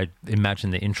how I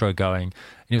imagined the intro going.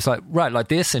 And he was like, right, like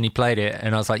this? And he played it.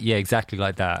 And I was like, yeah, exactly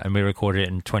like that. And we recorded it,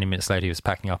 and 20 minutes later, he was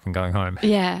packing up and going home.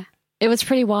 Yeah. It was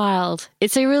pretty wild.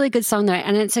 It's a really good song, though,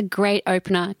 and it's a great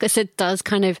opener because it does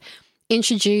kind of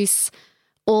introduce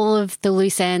all of the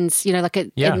loose ends.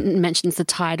 It mentions the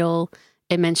title.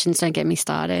 It mentions Don't Get Me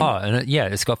Started. Oh, and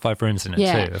it's got 5 rooms in it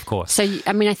too, of course. So,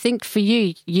 I think for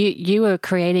you were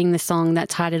creating the song that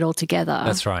tied it all together.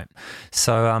 That's right.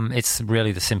 So it's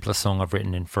really the simplest song I've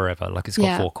written in forever. It's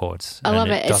got 4 chords. I love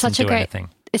it. It's such a great anything.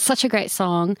 It's such a great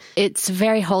song. It's a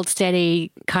very hold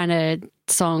steady kind of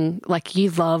song. You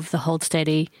love the hold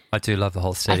steady. I do love the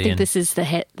hold steady. I think this is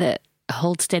the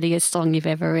hold steadiest song you've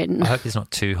ever written. I hope it's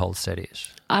not too hold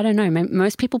steady-ish. I don't know.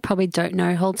 Most people probably don't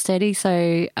know hold steady,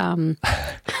 so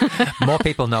more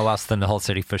people know us than the hold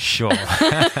steady for sure.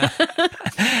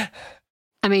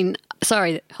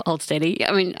 Sorry, hold steady.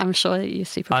 I'm sure that you're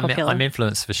super popular. I'm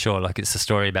influenced for sure. It's a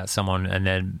story about someone and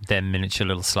then their miniature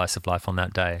little slice of life on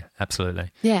that day.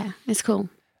 Absolutely. Yeah, it's cool.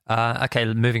 Okay,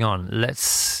 moving on.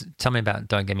 Tell me about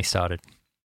Don't Get Me Started.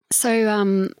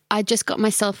 So I just got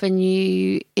myself a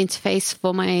new interface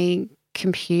for my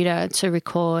computer to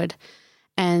record,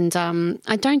 and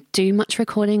I don't do much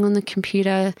recording on the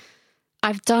computer.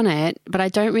 I've done it, but I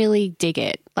don't really dig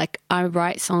it. I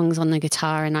write songs on the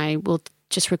guitar and I will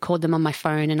just record them on my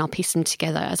phone and I'll piece them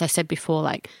together. As I said before,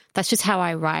 that's just how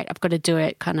I write. I've got to do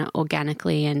it kind of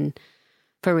organically and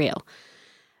for real.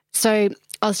 So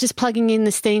I was just plugging in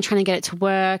this thing, trying to get it to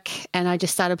work, and I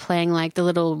just started playing the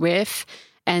little riff,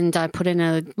 and I put in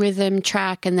a rhythm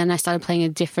track, and then I started playing a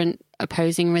different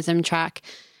opposing rhythm track.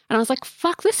 And I was like,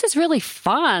 fuck, this is really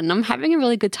fun. I'm having a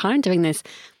really good time doing this.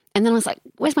 And then I was like,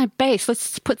 where's my bass?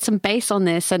 Let's put some bass on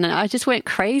this. And I just went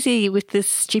crazy with this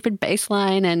stupid bass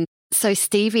line. And so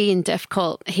Stevie in Def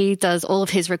Cult, he does all of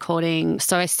his recording.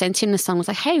 So I sent him the song. I was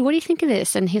like, hey, what do you think of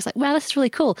this? And he was like, wow, this is really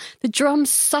cool. The drums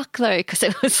suck though, because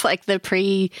it was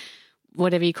the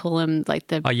whatever you call them, the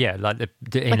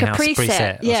the in-house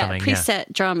preset or something.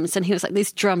 Preset drums. And he was like,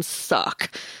 these drums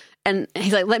suck. And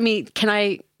he's like, can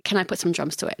I put some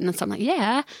drums to it? And so I'm like,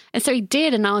 yeah. And so he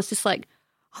did, and I was just like,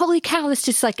 holy cow, this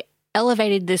just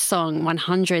elevated this song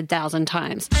 100,000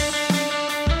 times.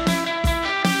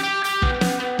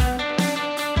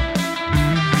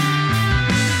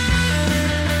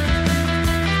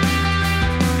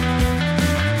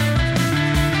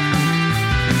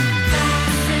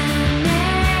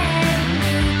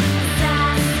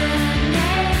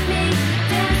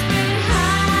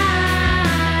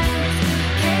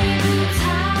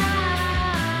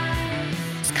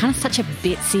 Kind of such a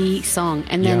bitsy song.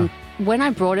 And then when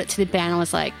I brought it to the band, I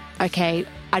was like, okay,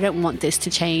 I don't want this to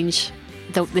change.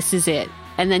 This is it.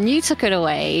 And then you took it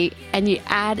away and you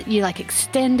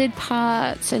extended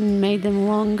parts and made them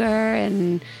longer,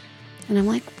 and I'm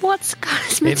like, what's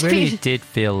meant to be? It really did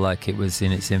feel like it was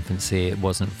in its infancy. It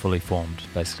wasn't fully formed,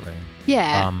 basically.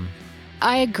 Yeah.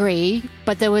 I agree,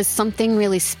 but there was something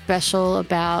really special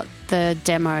about the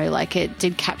demo. It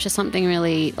did capture something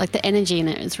really, the energy in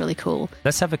it is really cool.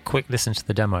 Let's have a quick listen to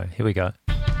the demo. Here we go.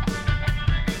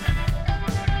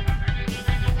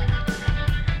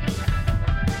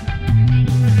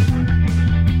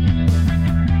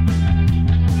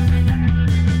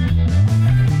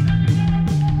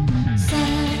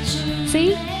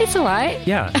 See? It's all right.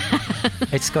 Yeah.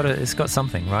 It's got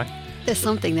something, right? There's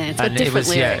something there. It's got And different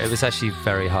lyrics. Yeah, it was actually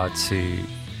very hard to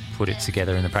put it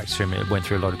together in the practice room. It went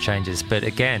through a lot of changes. But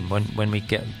again, when we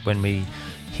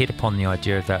hit upon the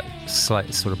idea of that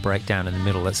slight sort of breakdown in the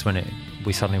middle, that's when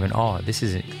we suddenly went, oh, this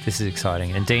is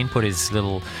exciting. And Dean put his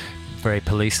little very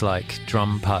Police-like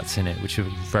drum parts in it, which were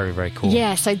very, very cool.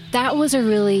 Yeah, so that was a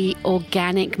really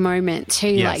organic moment too.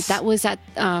 Yes. Like that was at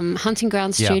Hunting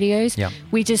Ground Yeah, Studios. yeah.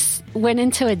 We just went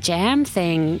into a jam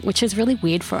thing, which is really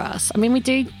weird for us. I mean, we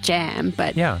do jam,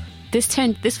 but Yeah.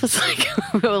 this was like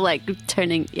we were like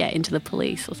turning into the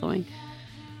Police or something.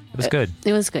 It was good.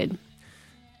 It was good.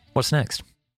 What's next?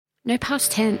 No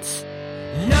past tense.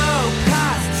 No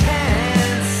past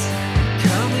tense.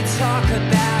 Can we talk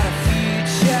about a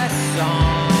future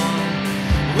song?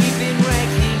 We've been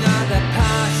raking on the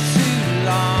past too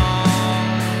long,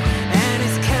 and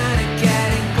it's kind of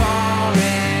getting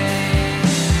boring.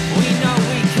 We know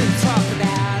we can talk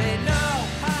about it. No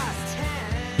past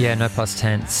tense. Yeah, no past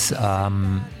tense.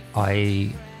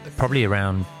 I probably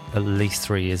around at least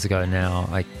 3 years ago now,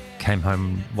 I came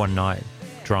home one night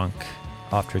drunk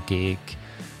after a gig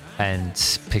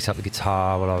and picked up the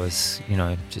guitar while I was,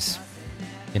 just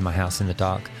in my house in the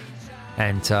dark,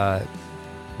 and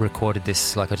recorded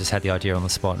this. Like, I just had the idea on the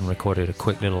spot and recorded a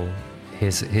quick little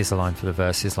here's the line for the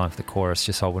verse, here's the line for the chorus,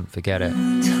 just so I wouldn't forget it.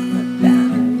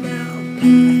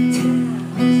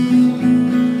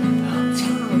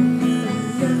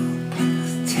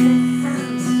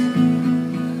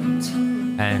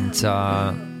 And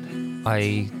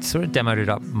I sort of demoed it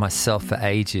up myself for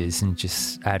ages and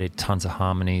just added tons of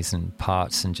harmonies and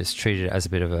parts and just treated it as a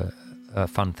bit of a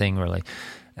fun thing, really.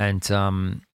 And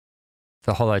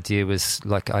the whole idea was,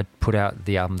 like, I'd put out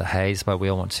the album The Haze by We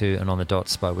All Want To and On the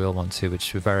Dots by We All Want To,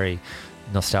 which were very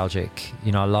nostalgic.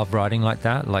 I love writing like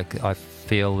that. Like, I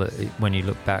feel that when you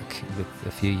look back with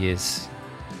a few years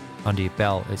under your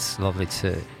belt, it's lovely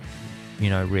to,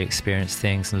 re-experience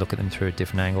things and look at them through a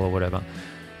different angle or whatever.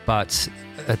 But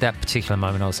at that particular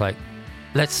moment, I was like,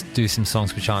 let's do some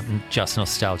songs which aren't just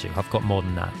nostalgic. I've got more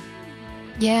than that.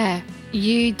 Yeah,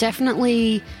 you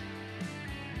definitely...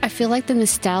 I feel like the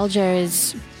nostalgia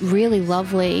is really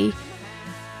lovely,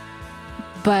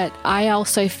 but I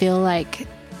also feel like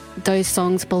those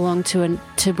songs belong to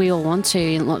We All Want To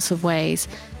in lots of ways.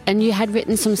 And you had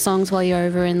written some songs while you were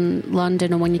over in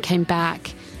London or when you came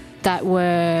back that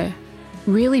were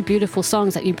really beautiful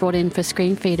songs that you brought in for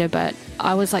Screenfeeder, but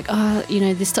I was like,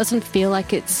 this doesn't feel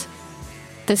like it's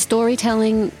the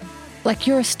storytelling. Like,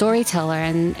 you're a storyteller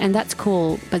and that's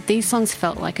cool, but these songs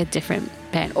felt like a different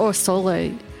band or a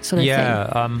solo sort of thing. Yeah,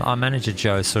 our manager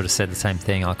Joe sort of said the same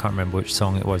thing. I can't remember which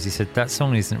song it was. He said that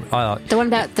song isn't... the one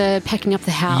about the packing up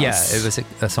the house. Yeah, it was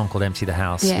a song called Empty the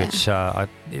House, which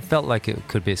it felt like it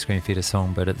could be a Screenfeeder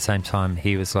song, but at the same time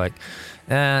he was like,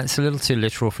 it's a little too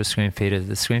literal for Screenfeeder.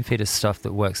 The Screenfeeder stuff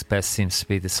that works best seems to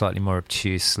be the slightly more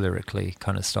obtuse, lyrically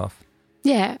kind of stuff.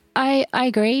 Yeah, I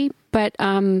agree. But,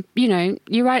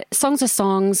 you write songs are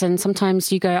songs and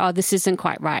sometimes you go, oh, this isn't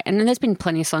quite right. And then there's been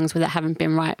plenty of songs that haven't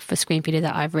been right for Screenfeeder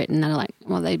that I've written that are like,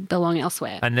 well, they belong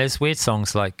elsewhere. And there's weird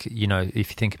songs like, if you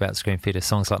think about Screenfeeder,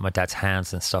 songs like My Dad's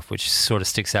Hands and stuff, which sort of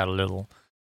sticks out a little.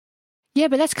 Yeah,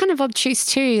 but that's kind of obtuse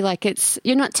too. Like,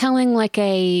 you're not telling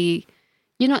a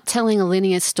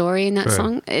linear story in that True.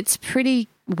 song. It's pretty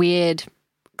weird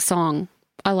song.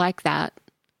 I like that.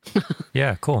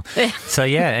 Yeah, cool. So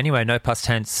anyway, No Past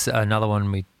Tense, another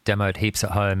one we demoed heaps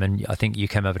at home, and I think you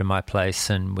came over to my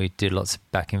place and we did lots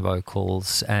of backing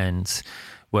vocals and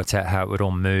worked out how it would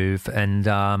all move. And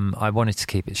I wanted to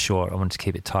keep it short. I wanted to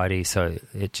keep it tidy so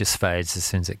it just fades as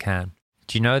soon as it can.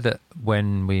 Do you know that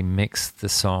when we mixed the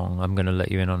song, I'm going to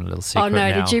let you in on a little secret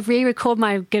now. Did you re-record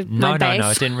my bass? No,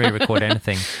 I didn't re-record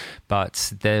anything.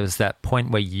 But there was that point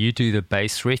where you do the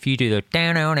bass riff, you do the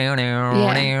down,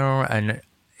 and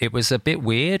it was a bit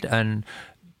weird. And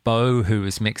Bo, who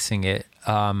was mixing it,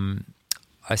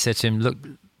 I said to him, look,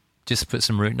 just put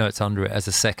some root notes under it as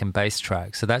a second bass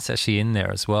track. So that's actually in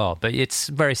there as well. But it's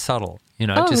very subtle,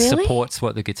 really? supports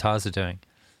what the guitars are doing.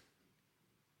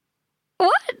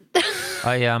 What?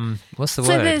 What's the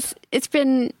word? So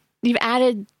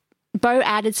Bo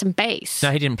added some bass.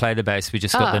 No, he didn't play the bass. We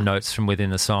just got the notes from within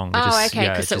the song. Okay,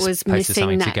 because it was missing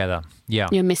something that together. Yeah,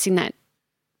 you're missing that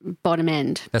bottom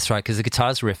end. That's right. Because the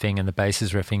guitar's riffing and the bass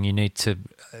is riffing. It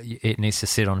needs to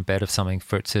sit on a bed of something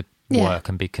for it to work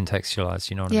and be contextualized.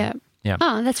 You know what I mean? Yeah.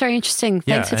 Oh, that's very interesting.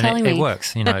 Thanks for telling me. It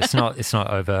works. It's not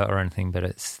over or anything, but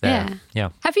it's there. Yeah.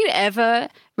 Have you ever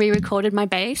re-recorded my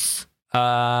bass?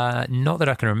 Not that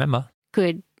I can remember.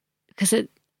 Good, because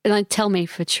tell me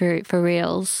for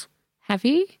reals. Have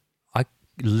you?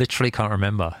 literally can't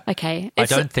remember. Okay. I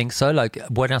don't think so. Like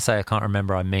when I say I can't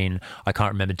remember, I mean I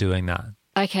can't remember doing that.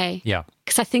 Okay. Yeah.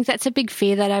 Because I think that's a big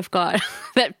fear that I've got,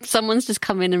 that someone's just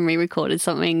come in and re-recorded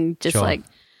something just Sure. like,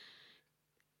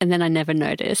 and then I never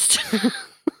noticed.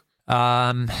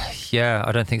 Yeah,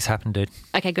 I don't think it's happened, dude.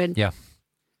 Okay, good. Yeah.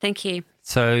 Thank you.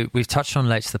 So we've touched on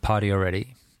Late to the Party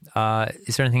already.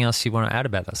 Is there anything else you want to add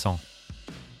about that song?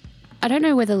 I don't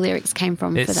know where the lyrics came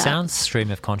from It for that. sounds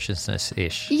stream of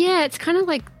consciousness-ish. Yeah, it's kind of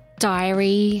like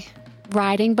diary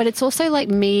writing, but it's also like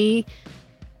me.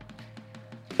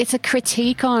 It's a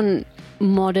critique on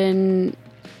modern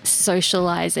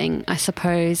socializing, I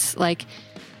suppose, like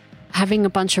having a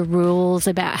bunch of rules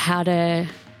about how to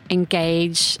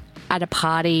engage at a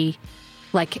party,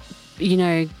 like, you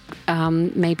know,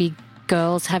 maybe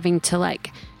girls having to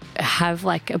like have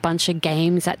like a bunch of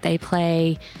games that they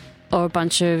play or a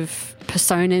bunch of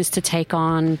personas to take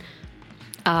on.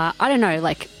 I don't know,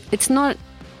 like it's not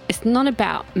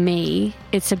about me.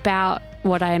 It's about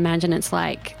what I imagine it's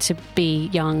like to be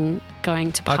young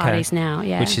going to parties now.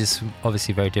 Yeah. Which is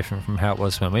obviously very different from how it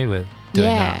was when we were doing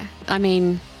that. I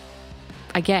mean,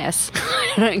 I guess.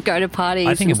 I don't go to parties.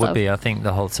 I think and it would stuff. be. I think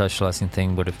the whole socialising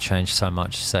thing would have changed so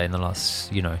much, say, in the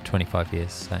last, 25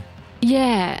 years. So.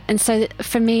 Yeah. And so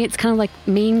for me, it's kind of like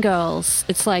Mean Girls.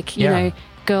 It's like, you know,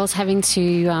 girls having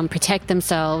to protect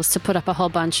themselves, to put up a whole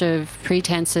bunch of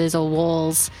pretenses or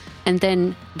walls and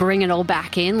then bring it all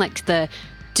back in, like the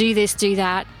do this, do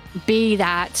that, be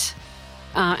that,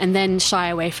 and then shy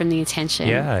away from the attention.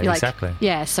 Yeah, Like, exactly.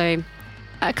 Yeah, so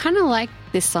I kind of like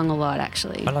this song a lot,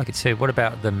 actually. I like it too. What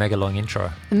about the mega long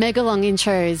intro? The mega long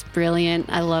intro is brilliant.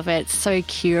 I love it. It's so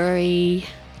curious.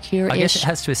 I guess it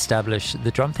has to establish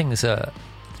the drum thing's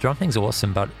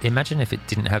awesome, but imagine if it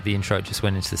didn't have the intro, it just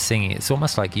went into the singing. It's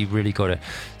almost like you really got to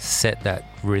set that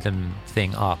rhythm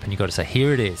thing up and you got to say,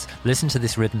 here it is. Listen to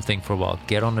this rhythm thing for a while.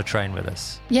 Get on the train with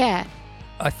us. Yeah.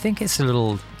 I think it's a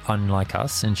little unlike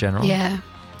us in general. Yeah.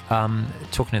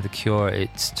 Talking to The Cure,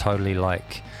 it's totally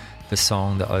like the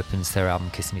song that opens their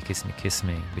album Kiss Me, Kiss Me, Kiss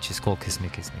Me, which is called Kiss Me,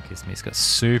 Kiss Me, Kiss Me. It's got a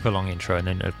super long intro and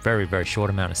then a very, very short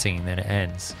amount of singing, then it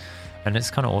ends. And it's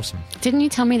kind of awesome. Didn't you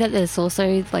tell me that there's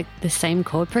also like the same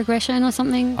chord progression or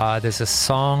something? There's a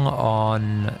song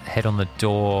on Head on the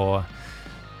Door.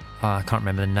 I can't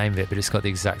remember the name of it, but it's got the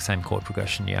exact same chord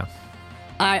progression, yeah.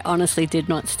 I honestly did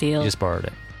not steal. You just borrowed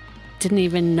it. Didn't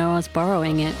even know I was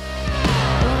borrowing it.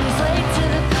 Always late to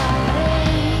the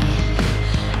party,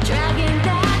 dragging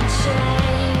that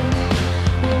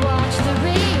chain. We'll watch the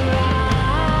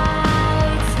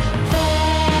rewrites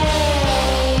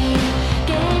fade.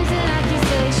 Games and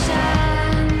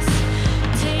accusations,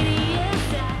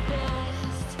 tedious at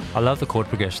best. I love the chord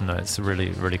progression though. It's a really,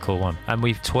 really cool one. And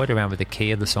we've toyed around with the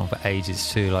key of the song for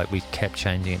ages too. Like we kept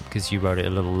changing it because you wrote it a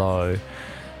little low.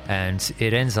 And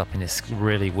it ends up in this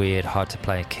really weird, hard to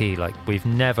play key. Like we've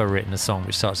never written a song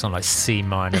which starts on like C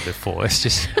minor before. It's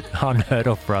just unheard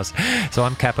of for us. So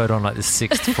I'm capoed on like the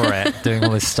 6th fret, doing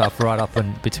all this stuff right up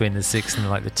in between the 6th and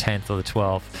like the 10th or the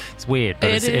 12th. It's weird,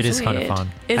 but it is kind of weird. fun.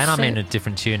 It's and I'm so- in a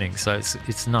different tuning, so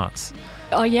it's nuts.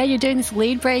 Oh yeah, you're doing this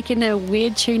lead break in a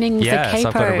weird tuning with Yeah, the capo. so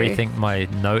I've got to rethink my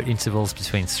note intervals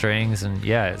between strings, and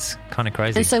yeah, it's kind of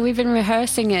crazy. And so we've been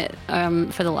rehearsing it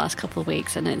for the last couple of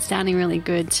weeks, and it's sounding really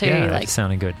good too. yeah, Like, it's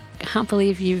sounding good. I can't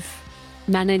believe you've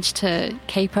managed to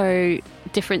capo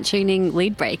different tuning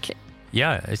lead break.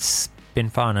 Yeah, it's been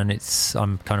fun, and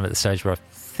I'm kind of at the stage where I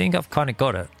think I've kind of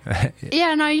got it.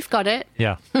 Yeah, no, you've got it.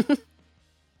 Yeah.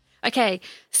 Okay,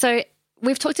 so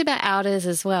we've talked about Outers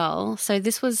as well. So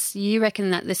you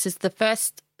reckon that this is the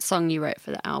first song you wrote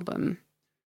for the album?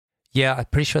 Yeah, I'm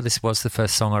pretty sure this was the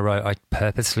first song I wrote. I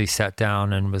purposely sat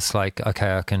down and was like,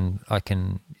 okay, I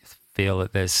can feel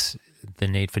that there's the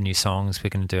need for new songs.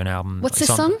 We're going to do an album. What's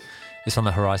this song? It's on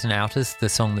the horizon. Outers, the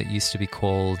song that used to be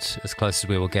called As Close as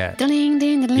We Will Get. Ding,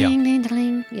 ding, ding, ding,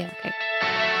 ding. Yeah, okay.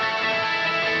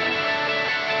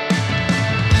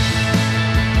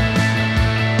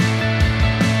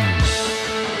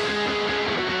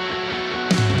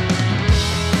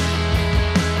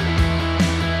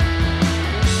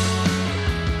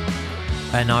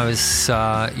 And I was,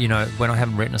 when I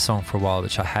haven't written a song for a while,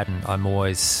 which I hadn't, I'm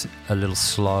always a little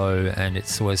slow and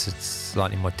it's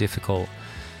slightly more difficult.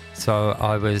 So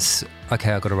I was,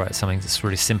 okay, I've got to write something that's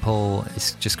really simple.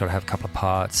 It's just got to have a couple of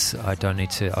parts. I don't need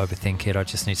to overthink it. I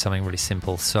just need something really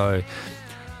simple. So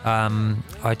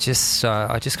I just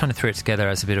kind of threw it together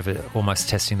as a bit of almost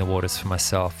testing the waters for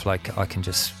myself. Like I can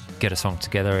just get a song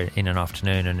together in an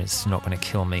afternoon and it's not going to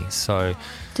kill me. So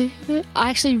I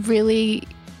actually really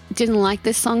didn't like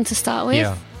this song to start with.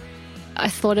 yeah, I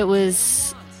thought it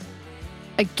was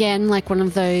again, like one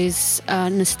of those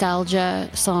nostalgia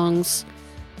songs.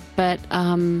 But I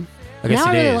guess now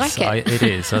I really is. like it. It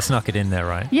is. I snuck it in there,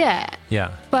 right? Yeah,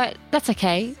 Yeah. but that's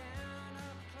okay.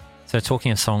 So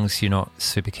talking of songs you're not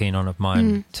super keen on of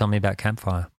mine, tell me about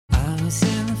Campfire. I was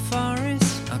in the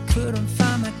forest, I couldn't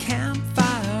find my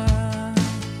campfire.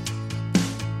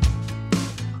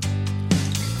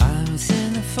 I was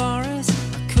in the forest,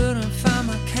 I couldn't find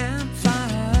my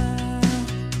campfire.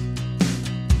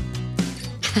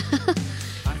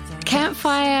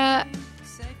 Campfire.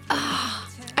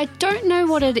 I don't know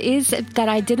what it is that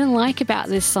I didn't like about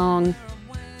this song.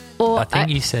 Or I think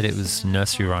you said it was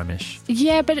nursery rhyme-ish.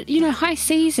 yeah, but you know, High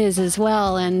Seas is as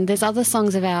well, and there's other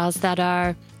songs of ours that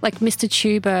are like Mr.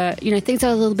 Tuba. You know, things that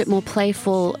are a little bit more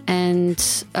playful and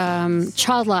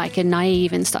childlike and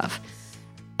naive and stuff.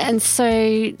 And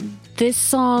so this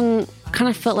song kind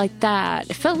of felt like that.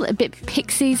 It felt a bit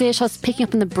Pixies-ish. I was picking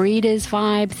up on the Breeders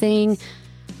vibe thing.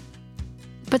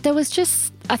 But there was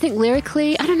just, I think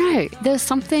lyrically, I don't know, there was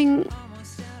something,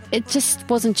 it just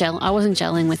wasn't I wasn't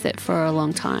gelling with it for a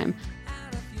long time.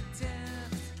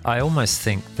 I almost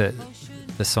think that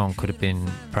the song could have been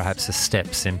perhaps a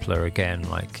step simpler again.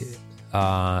 Like,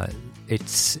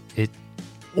 it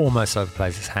almost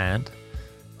overplays its hand.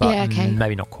 But Yeah, okay.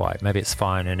 maybe not quite. Maybe it's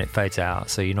fine and it fades out,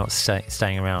 so you're not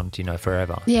staying around,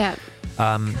 forever. Yeah.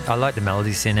 I like the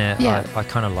melodies in it. Yeah. I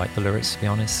kind of like the lyrics, to be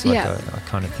honest. Like, Yeah. I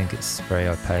kind of think it's very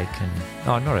opaque and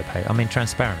not opaque. I mean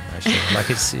transparent, actually. Like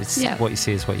it's Yeah. what you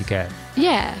see is what you get.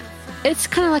 Yeah. It's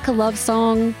kind of like a love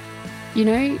song, you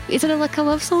know? Is it like a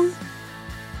love song?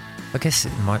 I guess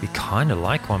it might be kind of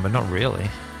like one, but not really.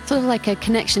 Sort of like a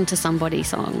connection to somebody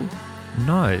song.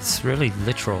 No, it's really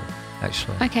literal,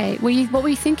 actually. Okay. What were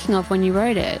you thinking of when you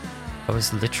wrote it? I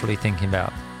was literally thinking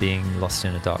about being lost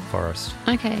in a dark forest.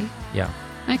 Okay. Yeah.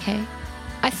 Okay.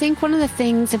 I think one of the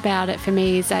things about it for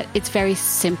me is that it's very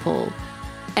simple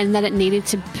and that it needed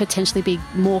to potentially be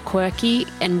more quirky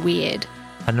and weird.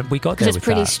 And we got there Because with it's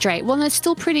pretty that. straight. Well, it's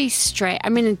still pretty straight. I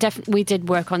mean, we did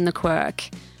work on the quirk,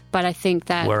 but I think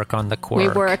that Work on the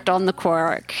quirk. we worked on the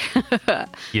quirk.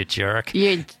 You jerk.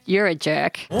 You're a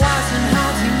jerk. Wasn't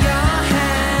holding your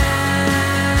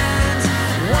hand,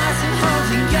 wasn't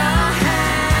holding your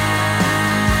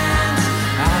hand.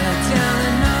 I looked down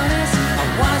and noticed I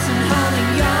wasn't holding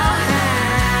your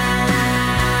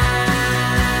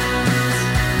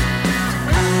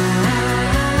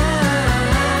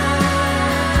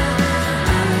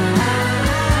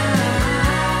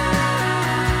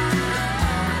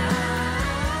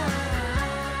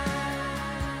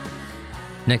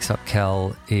Next up,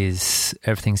 Kel, is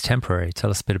Everything's Temporary. Tell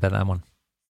us a bit about that one.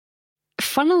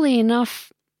 Funnily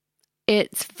enough,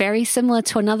 it's very similar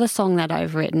to another song that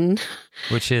I've written,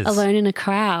 Which is? Alone in a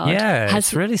Crowd. Yeah,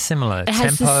 it's really similar.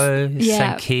 has Tempo, this-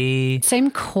 yeah. same key, Same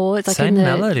chords. Like same in the,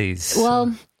 melodies.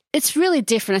 Well, it's really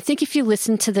different. I think if you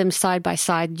listen to them side by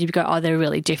side, you'd go, oh, they're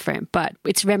really different, but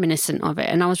it's reminiscent of it.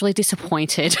 And I was really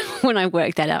disappointed when I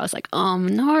worked that out. I was like, oh,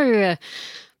 no.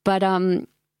 But, I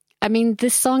mean,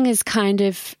 this song is kind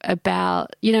of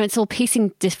about, it's all piecing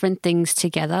different things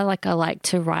together. Like I like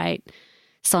to write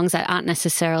songs that aren't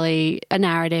necessarily a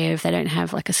narrative. They don't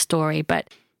have like a story, but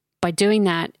by doing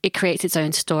that, it creates its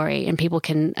own story and people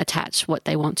can attach what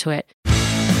they want to it.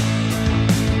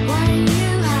 What do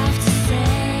you have to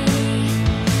say?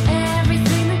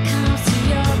 Everything that comes to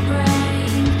your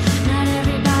brain. Not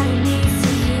everybody needs to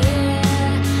hear.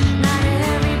 Not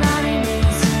everybody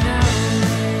needs to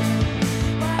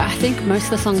know. I think most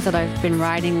of the songs that I've been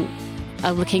writing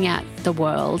are looking at the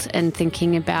world and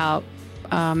thinking about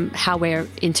how we're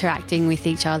interacting with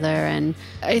each other. And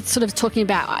it's sort of talking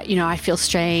about, I feel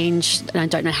strange and I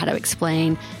don't know how to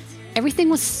explain. Everything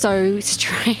was so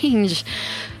strange.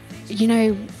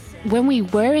 When we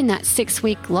were in that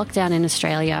 6-week lockdown in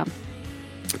Australia,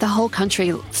 the whole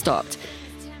country stopped.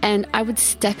 And I would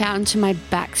step out into my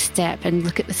back step and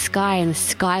look at the sky, and the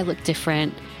sky looked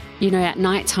different. At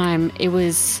nighttime,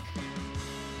 the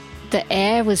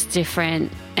air was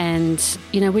different. And,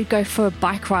 we'd go for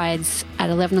bike rides at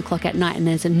 11 o'clock at night and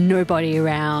there's nobody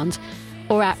around.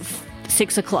 Or at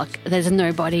 6 o'clock, there's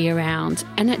nobody around.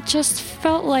 And it just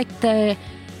felt like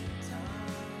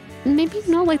maybe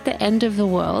not like the end of the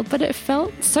world, but it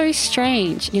felt so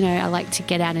strange. I like to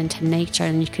get out into nature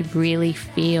and you could really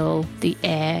feel the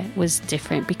air was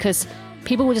different because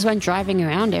people just weren't driving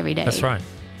around every day. That's right.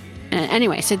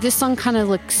 Anyway, so this song kind of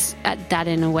looks at that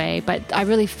in a way, but I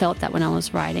really felt that when I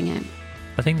was writing it.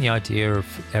 I think the idea of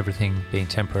everything being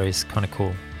temporary is kind of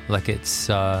cool. Like it's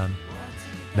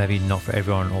maybe not for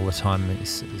everyone all the time.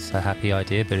 It's a happy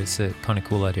idea, but it's a kind of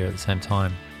cool idea at the same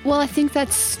time. Well, I think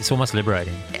that's It's almost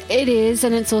liberating. it is,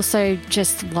 and it's also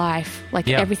just life. Like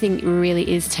Yeah. everything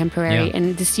really is temporary, Yeah.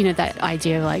 and this, that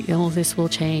idea of like, oh, this will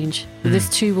change, this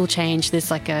too will change.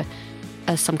 There's like a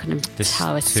some kind of This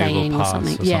Taoist too will saying or pass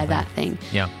something. or Yeah, something. that thing.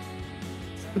 Yeah.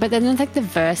 But then like the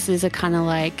verses are kind of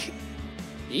like,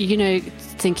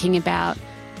 thinking about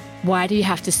why do you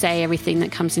have to say everything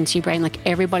that comes into your brain? Like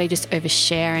everybody just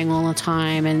oversharing all the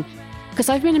time. And because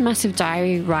I've been a massive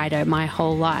diary writer my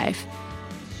whole life,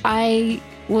 I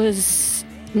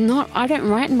don't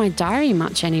write in my diary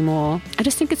much anymore. I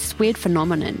just think it's this weird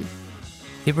phenomenon.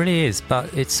 It really is,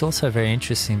 but it's also very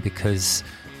interesting because,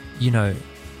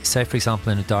 say for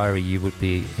example in a diary you would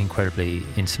be incredibly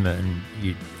intimate and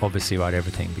you'd obviously write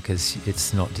everything because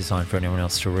it's not designed for anyone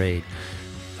else to read.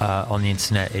 On the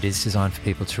internet it is designed for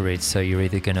people to read, so you're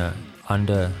either going to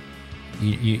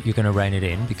you're going to rein it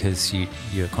in because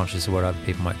you're conscious of what other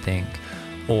people might think,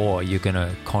 or you're going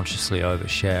to consciously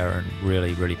overshare and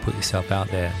really, really put yourself out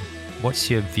there. What's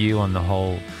your view on the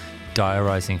whole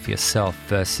diarizing for yourself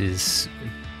versus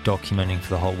documenting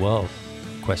for the whole world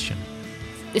question?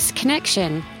 It's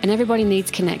connection, and everybody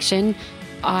needs connection.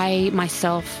 I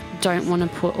myself don't want to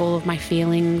put all of my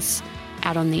feelings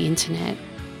out on the internet.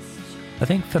 I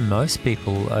think for most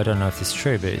people, I don't know if it's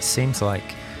true, but it seems like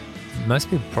most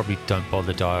people probably don't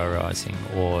bother diarising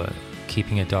or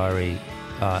keeping a diary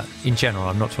in general.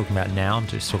 I'm not talking about now, I'm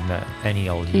just talking about any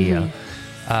old year.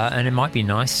 And it might be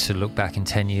nice to look back in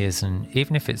 10 years, and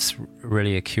even if it's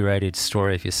really a curated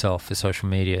story of yourself for social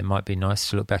media, it might be nice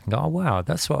to look back and go, oh, wow,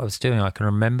 that's what I was doing. I can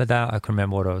remember that. I can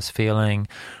remember what I was feeling.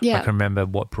 Yeah. I can remember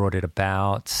what brought it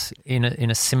about in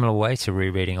a similar way to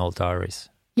rereading old diaries.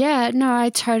 Yeah, no, I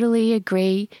totally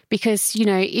agree because,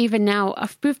 even now,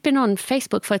 we've been on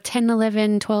Facebook for 10,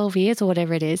 11, 12 years or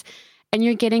whatever it is, and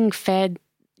you're getting fed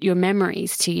your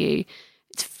memories to you.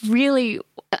 It's very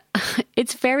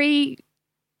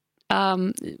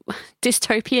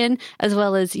dystopian as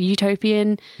well as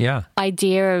utopian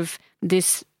idea of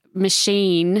this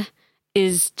machine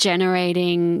is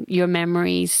generating your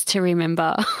memories to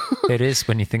remember. It is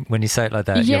when you say it like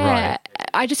that, you're right.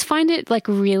 I just find it like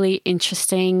really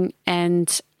interesting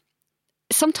and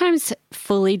sometimes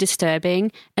fully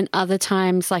disturbing, and other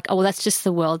times like, oh, well, that's just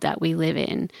the world that we live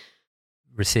in.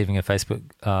 Receiving a Facebook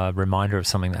reminder of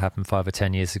something that happened 5 or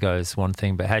 10 years ago is one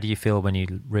thing, but how do you feel when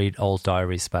you read old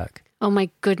diaries back? Oh my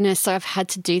goodness, so I've had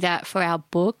to do that for our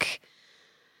book.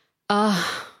 Wow,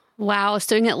 I was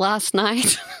doing it last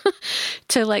night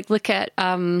to like look at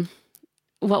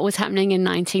what was happening in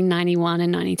 1991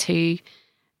 and 92,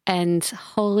 and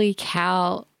holy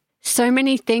cow, so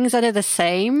many things that are the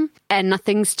same and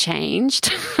nothing's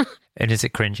changed. And is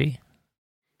it cringy?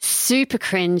 Super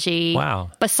cringy. Wow.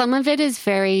 But some of it is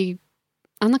very,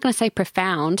 I'm not going to say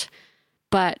profound,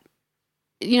 but,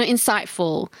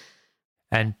 insightful.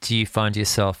 And do you find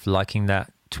yourself liking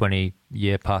that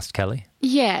 20-year past Kelly?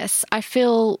 Yes.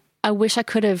 I wish I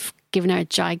could have given her a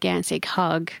gigantic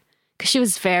hug because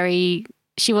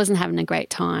she wasn't having a great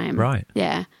time. Right.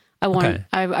 Yeah.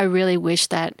 I really wish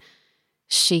that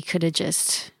she could have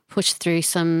just pushed through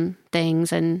some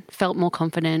things and felt more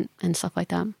confident and stuff like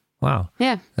that. Wow.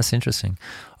 Yeah. That's interesting.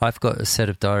 I've got a set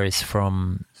of diaries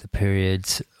from the period,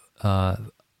 I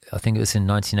think it was in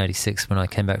 1986 when I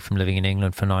came back from living in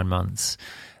England for 9 months,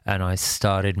 and I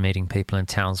started meeting people in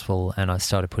Townsville, and I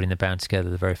started putting the band together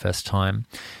the very first time,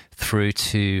 through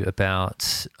to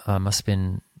about, must have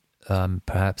been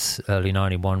perhaps early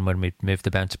 91 when we moved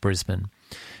the band to Brisbane.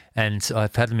 And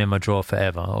I've had them in my drawer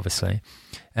forever, obviously.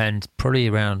 And probably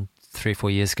around 3 or 4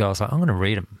 years ago, I was like, I'm going to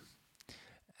read them.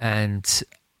 And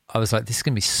I was like, this is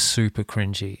going to be super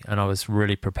cringy. And I was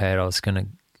really prepared. I was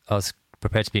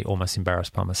prepared to be almost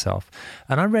embarrassed by myself.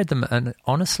 And I read them, and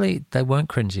honestly, they weren't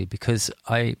cringy because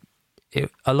a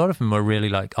lot of them were really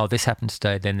like, oh, this happened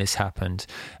today, then this happened.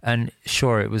 And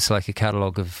sure, it was like a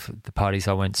catalogue of the parties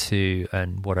I went to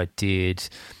and what I did.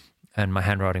 And my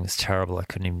handwriting was terrible. I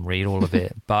couldn't even read all of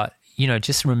it. But,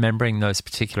 just remembering those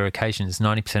particular occasions,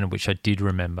 90% of which I did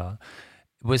remember,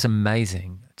 it was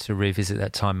amazing to revisit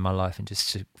that time in my life and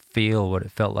just to feel what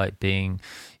it felt like being,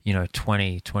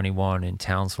 20, 21 in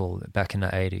Townsville back in the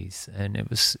 80s. And it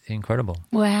was incredible.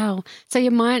 Wow. So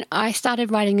I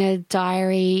started writing a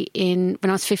diary when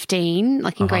I was 15,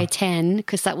 like in grade 10,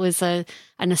 because that was an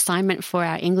assignment for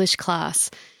our English class.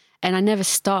 And I never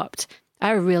stopped. I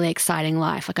had a really exciting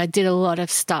life. Like I did a lot of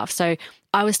stuff. So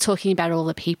I was talking about all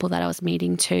the people that I was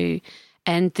meeting too.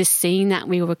 And this scene that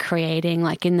we were creating,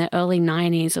 like in the early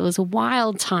 90s, it was a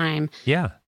wild time. Yeah.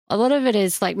 A lot of it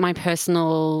is like my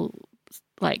personal,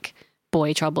 like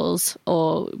boy troubles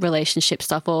or relationship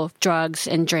stuff or drugs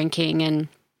and drinking and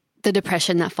the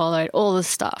depression that followed, all the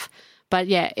stuff. But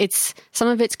yeah, some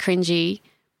of it's cringy,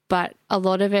 but a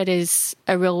lot of it is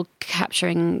a real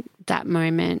capturing that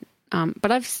moment.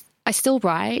 But I still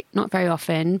write, not very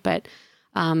often, but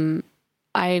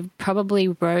I probably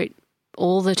wrote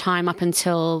all the time up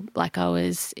until like I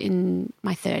was in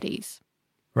my 30s.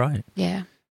 Right. Yeah.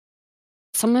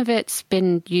 Some of it's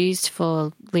been used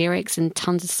for lyrics and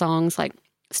tons of songs. Like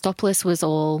Stopless was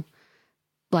all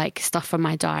like stuff from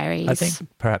my diaries. I think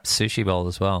perhaps Sushi Bowl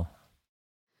as well.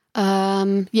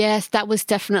 Yes, that was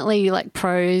definitely like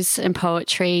prose and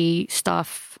poetry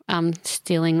stuff,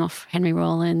 stealing off Henry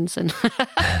Rollins and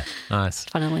Nice.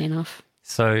 funnily enough.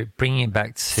 So bringing it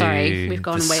back to Sorry, we've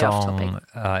gone the way off song,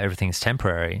 Everything's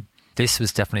Temporary, this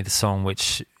was definitely the song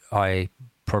which I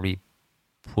probably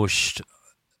pushed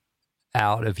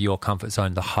out of your comfort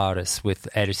zone the hardest with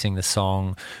editing the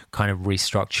song, kind of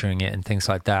restructuring it and things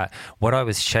like that. What I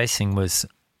was chasing was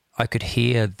I could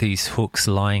hear these hooks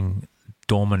lying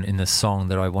dormant in the song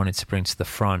that I wanted to bring to the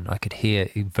front. I could hear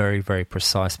very, very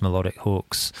precise melodic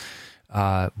hooks,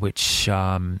 which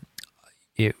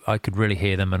I could really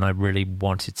hear them, and I really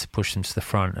wanted to push them to the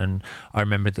front. And I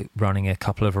remember running a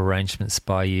couple of arrangements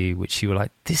by you, which you were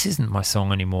like, "This isn't my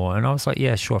song anymore." And I was like,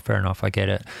 "Yeah, sure, fair enough, I get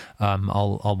it.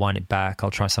 I'll wind it back.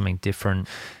 I'll try something different."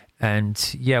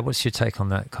 And yeah, what's your take on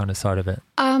that kind of side of it?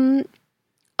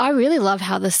 I really love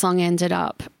how the song ended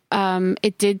up.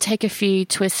 It did take a few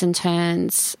twists and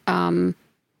turns, and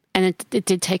it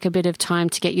did take a bit of time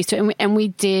to get used to it. And we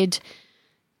did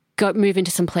move into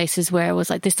some places where it was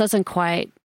like, this doesn't quite,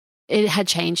 it had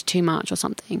changed too much or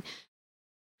something.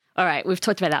 All right, we've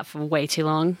talked about that for way too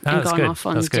long and gone off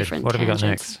on different What have we got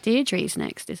tangents. next? Deirdre's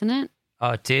next, isn't it?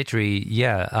 Deirdre,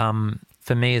 yeah.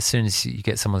 For me, as soon as you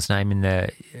get someone's name in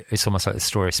there, it's almost like the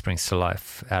story springs to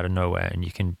life out of nowhere, and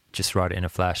you can just write it in a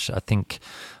flash. I think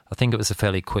it was a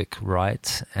fairly quick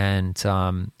write, and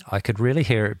I could really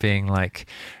hear it being like,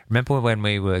 remember when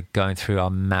we were going through our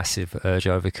massive Urge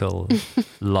Overkill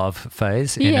love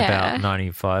phase in about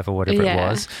 95 or whatever it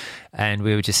was, and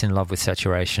we were just in love with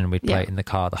Saturation. We'd play it in the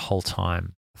car the whole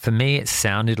time. For me, it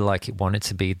sounded like it wanted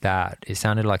to be that. It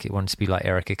sounded like it wanted to be like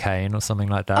Erica Kane or something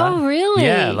like that. Oh, really?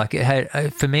 Yeah, like it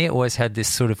had. For me, it always had this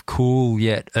sort of cool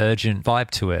yet urgent vibe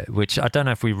to it, which I don't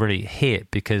know if we really hit,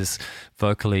 because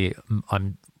vocally,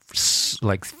 I'm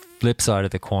like flip side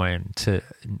of the coin to,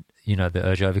 the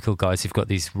Urge Overkill guys. You've got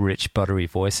these rich, buttery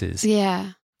voices.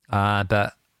 Yeah.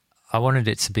 But I wanted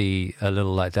it to be a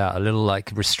little like that, a little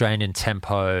like restrained in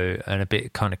tempo and a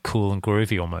bit kind of cool and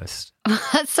groovy almost.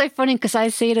 That's so funny because I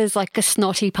see it as like a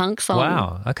snotty punk song.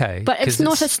 Wow, okay. But it's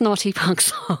not a snotty punk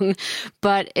song,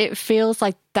 but it feels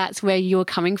like that's where you're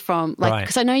coming from. Like,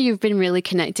 because I know you've been really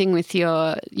connecting with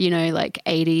your, like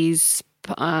 80s,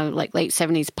 like late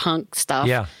 70s punk stuff.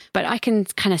 Yeah. But I can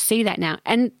kind of see that now.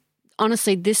 And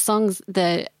honestly, this song's,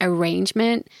 the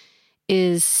arrangement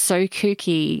is so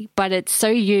kooky, but it's so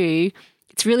you.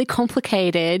 It's really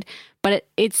complicated, but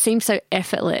it seems so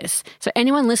effortless. So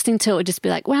anyone listening to it would just be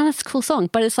like, wow, that's a cool song.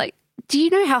 But it's like, do you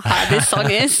know how hard this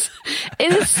song is?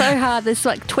 It is so hard. There's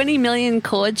like 20 million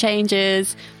chord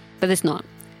changes, but it's not.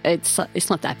 It's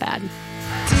not that bad.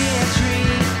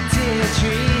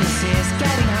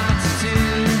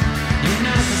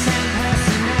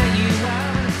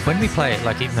 When we play it,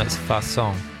 like even though it's a fast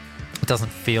song, it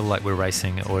doesn't feel like we're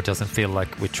racing, or it doesn't feel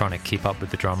like we're trying to keep up with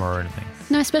the drummer or anything.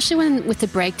 No, especially when with the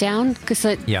breakdown, because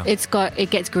it gets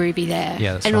groovy there.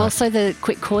 Yeah, that's and right. also the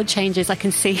quick chord changes. I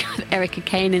can see with Erica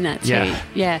Kane in that too.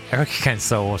 Yeah. Erica Kane's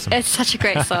so awesome. It's such a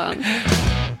great song. Erica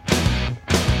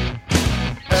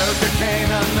Kane,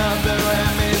 another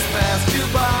Emmys passed you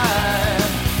by.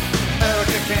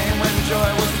 Erica Kane, when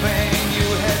joy was pain, you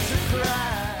had to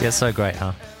cry. Yeah, so great,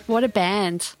 huh? What a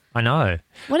band. I know.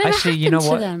 Whatever Actually, you happened know to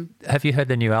what? them? Have you heard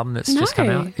the new album that's just come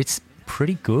No. out? It's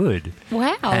pretty good.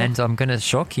 Wow. And I'm going to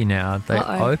shock you now. They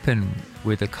open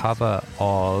with a cover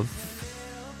of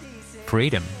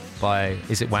Freedom by,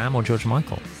 is it Wham or George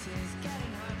Michael?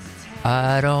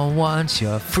 I don't want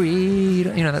your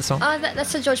freedom. You know that song? Oh,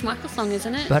 that's a George Michael song,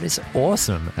 isn't it? But it's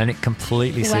awesome, and it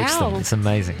completely suits them. Wow. It's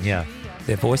amazing, yeah.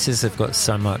 Their voices have got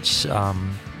so much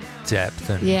depth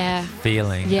and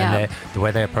feeling. Yeah. And the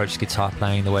way they approach guitar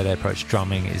playing, the way they approach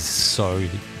drumming is so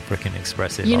freaking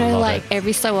expressive. You I know, love like it.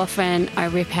 every so often I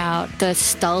rip out the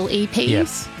Stull EP.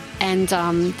 Yes. And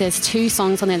there's 2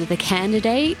 songs on there, The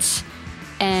Candidate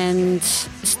and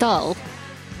Stull.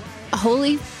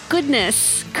 Holy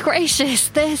goodness gracious,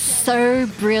 they're so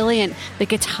brilliant. The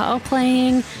guitar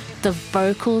playing, the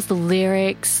vocals, the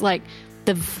lyrics, like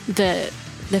the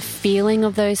feeling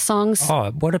of those songs.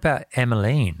 Oh, what about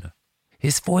Emmeline?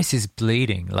 His voice is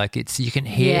bleeding. Like you can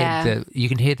hear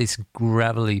this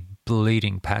gravelly,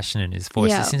 bleeding passion in his voice.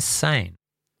 Yeah. It's insane.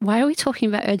 Why are we talking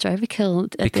about Urge Overkill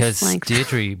at Because this length?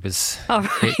 Deirdre was. Oh,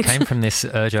 right. It came from this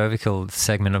Urge Overkill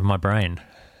segment of my brain.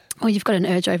 Oh, you've got an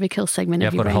Urge Overkill segment Yeah,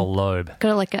 of I've your got a brain. whole lobe.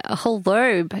 Got like a whole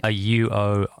lobe. A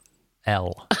UOL.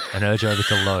 An Urge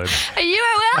Overkill lobe. A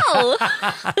UOL.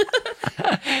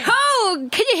 Oh,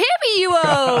 can you hear me,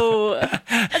 UO?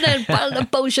 And then bottle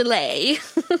of Beaujolais.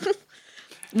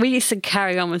 We used to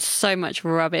carry on with so much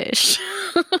rubbish.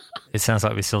 It sounds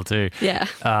like we still do. Yeah.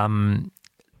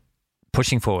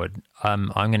 Pushing forward, I'm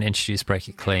going to introduce Break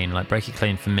It Clean. Like, Break It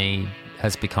Clean for me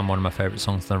has become one of my favourite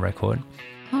songs on the record.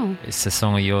 Oh. It's a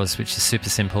song of yours which is super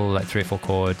simple, like 3 or 4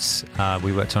 chords.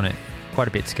 We worked on it quite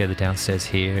a bit together downstairs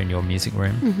here in your music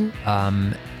room.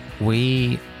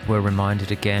 We were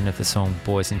reminded again of the song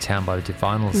Boys in Town by the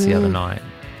Divinals the other night,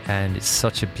 and it's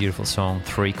such a beautiful song.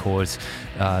 3 chords,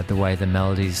 the way the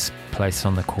melody's placed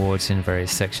on the chords in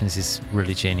various sections is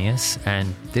really genius,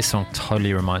 and this song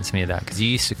totally reminds me of that because you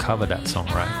used to cover that song,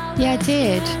 right? Yeah, I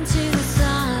did. Into the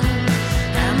sun,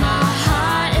 and my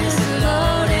heart is a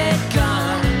loaded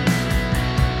gun.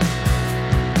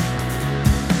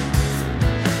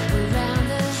 Around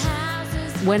the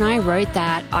houses. When I wrote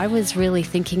that, I was really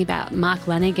thinking about Mark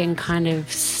Lanigan kind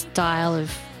of style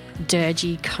of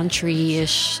dirgy,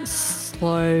 country-ish,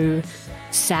 slow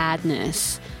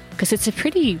sadness. Because it's a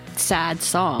pretty sad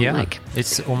song. Yeah, Like,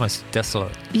 it's almost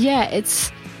desolate. yeah,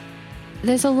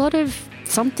 there's a lot of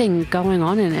something going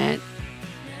on in it.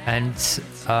 And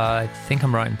I think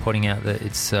I'm right in pointing out that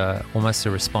it's almost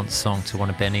a response song to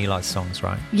one of Ben Eli's songs,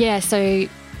 right? Yeah, so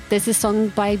there's this song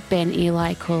by Ben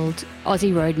Eli called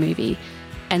Aussie Road Movie,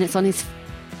 and it's on his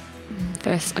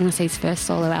first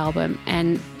solo album,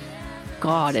 and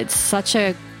God, it's such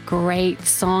a great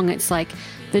song. It's like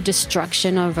the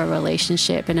destruction of a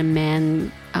relationship and a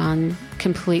man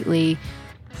completely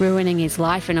ruining his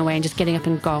life in a way and just getting up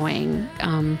and going.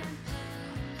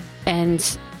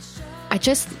 And I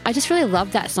just really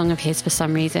love that song of his for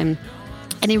some reason.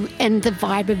 And the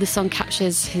vibe of the song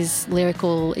captures his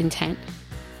lyrical intent.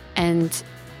 And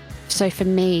so for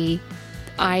me,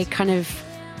 I kind of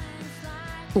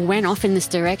went off in this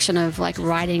direction of like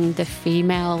writing the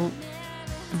female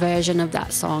version of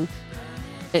that song.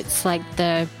 It's like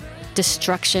the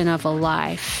destruction of a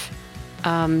life,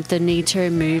 the need to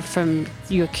remove from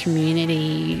your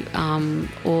community,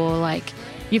 or like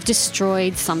you've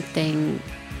destroyed something,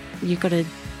 you've got to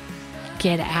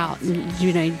get out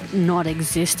and, not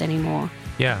exist anymore.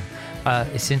 Yeah.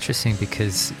 It's interesting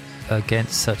because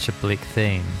against such a bleak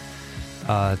theme,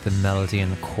 the melody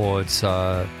and the chords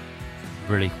are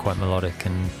really quite melodic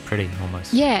and pretty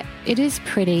almost. Yeah, it is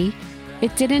pretty.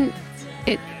 It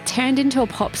turned into a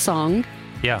pop song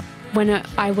Yeah. when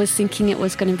I was thinking it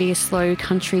was going to be a slow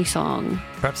country song.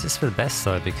 Perhaps it's for the best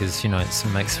though, because, it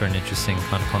makes for an interesting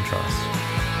kind of contrast.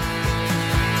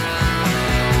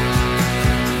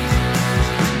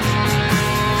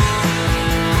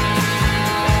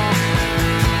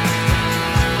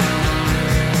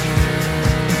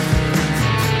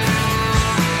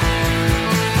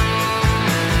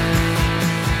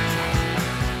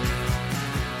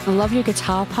 I love your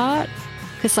guitar part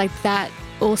because like that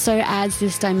also adds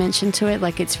this dimension to it.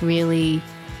 Like it's really...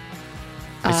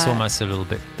 It's almost a little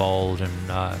bit bold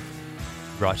and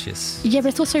righteous. Yeah, but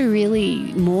it's also really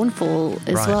mournful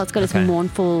as Right, well. It's got okay. this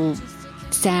mournful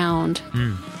sound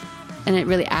and it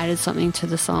really added something to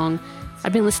the song.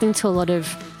 I've been listening to a lot of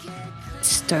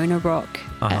stoner rock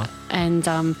and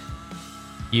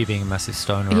You being a massive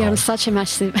stoner. yeah, roll. I'm such a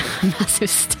massive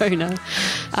stoner.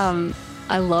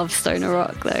 I love stoner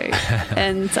rock though,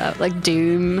 and like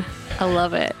doom. I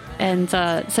love it. And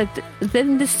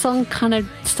then this song kind of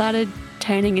started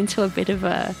turning into a bit of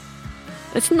a.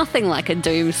 It's nothing like a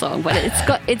doom song, but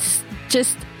it's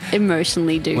just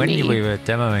emotionally doomy. When we were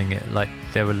demoing it, like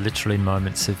there were literally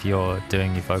moments of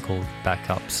doing your vocal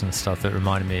backups and stuff that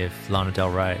reminded me of Lana Del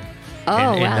Rey. Oh, in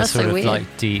wow, the that's sort so of weird.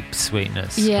 like deep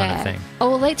sweetness Yeah. kind of thing.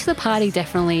 Oh, well, Late to the Party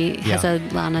definitely has Yeah.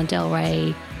 a Lana Del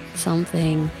Rey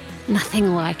something.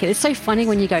 Nothing like it. It's so funny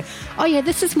when you go, oh yeah,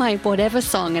 this is my whatever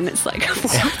song, and it's like,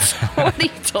 what are you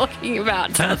talking about?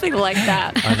 It's nothing like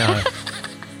that. I know.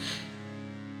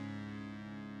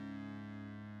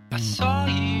 I saw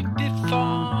you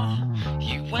before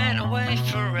you went away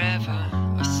forever.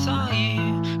 I saw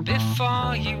you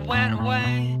before you went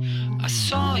away. I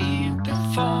saw you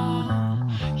before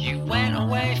you went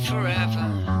away forever.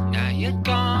 Now you're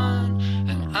gone,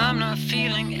 and I'm not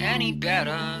feeling any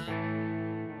better.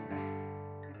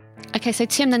 Okay, so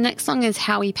Tim, the next song is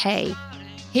How We Pay.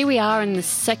 Here we are in the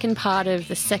second part of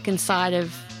the second side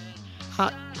of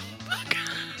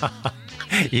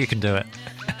You can do it.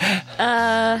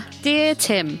 Dear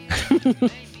Tim,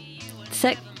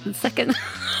 second,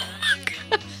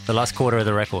 The last quarter of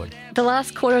the record the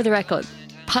last quarter of the record,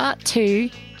 part 2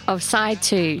 of side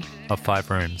 2 of 5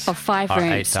 Rooms. of 5 Our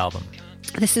Rooms. 8th album.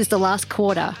 This is the last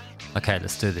quarter. Okay,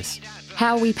 let's do this.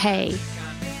 How We Pay.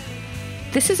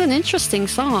 This is an interesting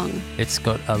song. It's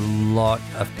got a lot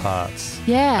of parts.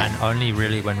 Yeah. And only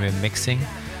really when we were mixing,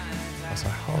 I was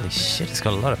like, holy shit, it's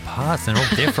got a lot of parts. They're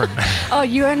all different. Oh,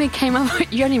 you only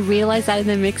realised that in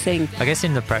the mixing. I guess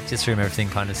in the practice room, everything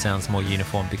kind of sounds more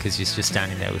uniform because you're just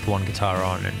standing there with one guitar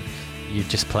on and you're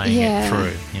just playing Yeah. it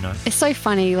through, you know? It's so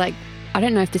funny. Like, I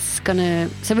don't know if this is gonna.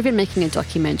 So we've been making a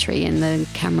documentary, and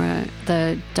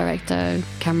the director,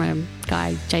 camera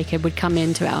guy, Jacob, would come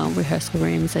into our rehearsal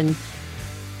rooms and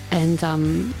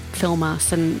film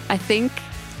us. And I think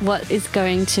what is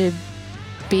going to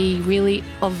be really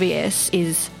obvious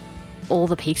is all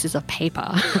the pieces of paper,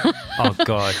 Oh,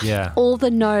 God, yeah. all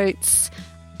the notes,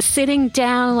 sitting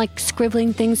down, like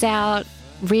scribbling things out,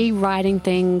 rewriting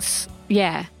things.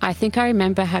 Yeah, I think I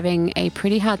remember having a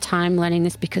pretty hard time learning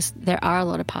this because there are a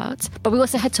lot of parts. But we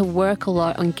also had to work a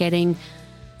lot on getting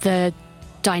the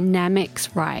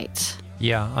dynamics right.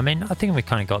 Yeah, I mean, I think we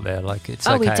kind of got there. Like, it's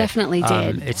Oh, okay. we definitely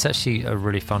did. It's actually a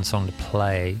really fun song to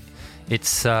play.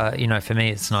 It's, you know, for me,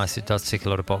 it's nice. It does tick a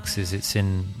lot of boxes. It's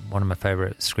in one of my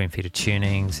favourite Screamfeeder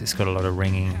tunings. It's got a lot of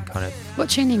ringing kind of. What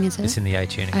tuning is it? It's in the A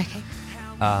tuning. Okay.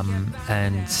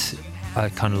 And I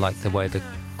kind of like the way the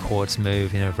chords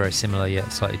move in a very similar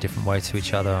yet slightly different way to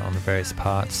each other on the various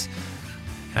parts.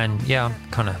 And yeah, I'm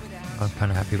kind of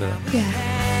happy with it. Yeah.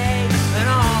 And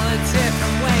all the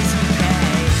different ways we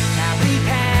pay. How we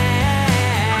pay.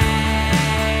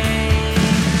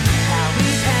 How we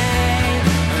pay.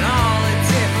 And all the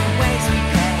different ways we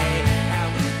pay. How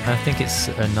we I think it's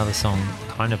another song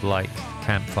kind of like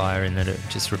Campfire in that it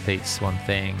just repeats one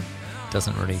thing,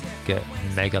 doesn't really get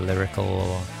mega lyrical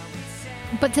or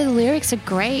But the lyrics are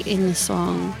great in the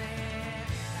song.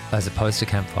 as opposed to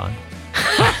Campfire.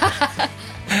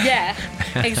 Yeah,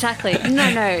 exactly.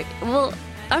 No. Well,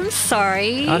 I'm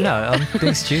sorry. I know, I'm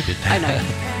being stupid. I know.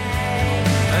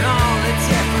 and all the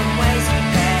different ways we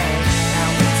pay. How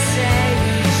we say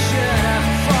we should have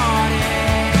fought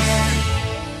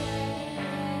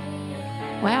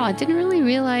it. Wow, I didn't really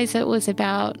realize it was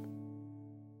about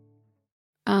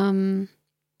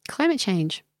climate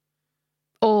change.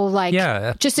 Or like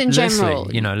Yeah, just in loosely,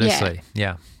 general. you know, Yeah. loosely.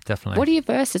 Yeah, definitely. What are your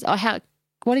verses? What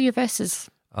are your verses?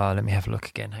 Let me have a look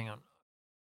again. Hang on.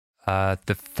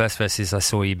 The first verse is I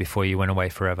saw you before you went away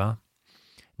forever.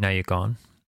 Now you're gone.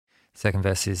 Second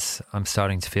verse is I'm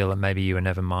starting to feel that maybe you were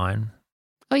never mine.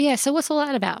 Oh yeah, so what's all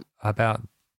that about? About,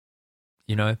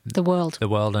 you know, The world. the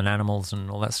world and animals and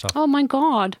all that stuff. Oh my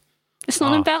god. It's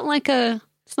not Oh. about like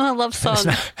it's not a love song.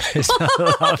 It's not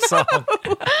a love song.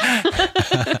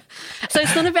 So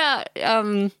it's not about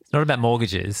It's not about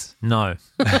mortgages. No.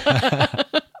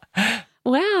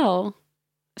 wow.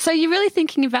 So you're really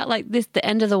thinking about like this the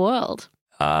end of the world.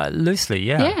 Loosely,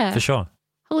 yeah, Yeah. for sure.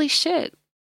 Holy shit.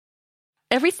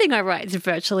 Everything I write is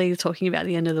virtually talking about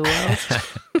the end of the world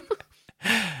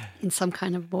in some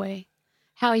kind of way.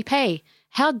 How we pay.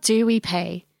 How do we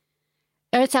pay?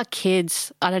 Oh, it's our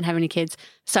kids. I don't have any kids,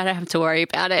 so I don't have to worry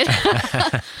about it.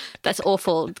 That's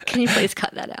awful. Can you please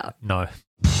cut that out? No.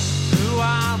 Who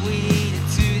are we to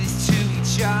do this to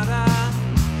each other?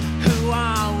 Who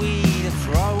are we to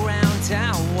throw around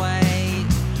our weight?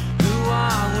 Who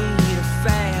are we to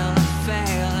fail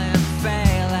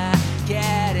at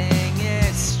getting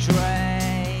it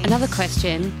straight? Another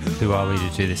question. Who are we to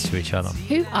do this to each other?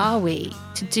 Who are we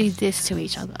to do this to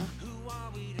each other?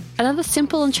 Another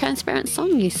simple and transparent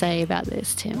song you say about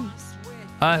this, Tim.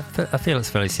 I feel it's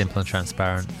fairly simple and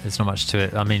transparent. There's not much to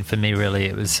it. I mean, for me, really,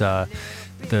 it was the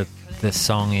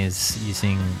song is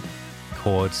using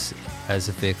chords as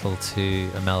a vehicle to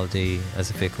a melody, as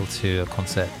a vehicle to a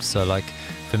concept. So, like,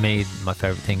 for me, my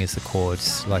favourite thing is the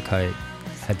chords. Like, I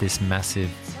had this massive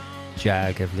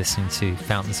jag of listening to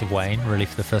Fountains of Wayne, really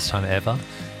for the first time ever,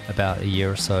 about a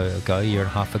year and a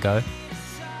half ago.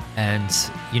 And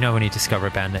you know when you discover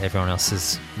a band that everyone else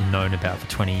has known about for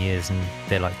 20 years and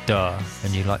they're like, duh,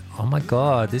 and you're like, oh my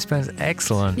God, this band's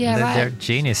excellent. Yeah, right. They're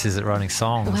geniuses at writing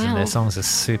songs, Wow. and their songs are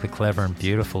super clever and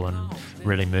beautiful and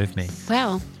really move me.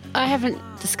 Wow. I haven't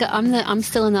I'm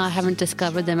still in the I haven't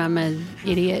discovered them. I'm an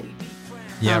idiot.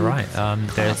 Yeah, right.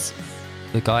 class. There's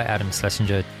the guy, Adam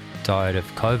Schlesinger, died of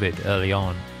COVID early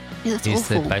on. Yeah, that's He's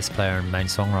awful. the bass player and main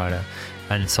songwriter.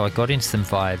 And so I got into them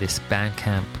via this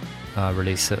Bandcamp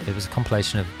release. It was a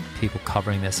compilation of people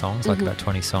covering their songs, like about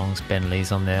 20 songs. Ben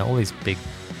Lee's on there. All these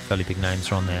fairly big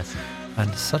names are on there.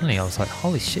 And suddenly I was like,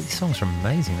 holy shit, these songs are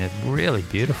amazing. They're really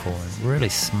beautiful and really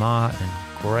smart and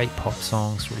great pop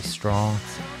songs, really strong.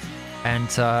 And,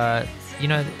 you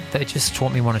know, they just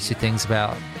taught me one or two things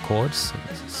about chords,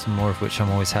 some more of which I'm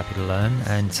always happy to learn.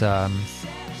 And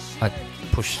I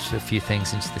pushed a few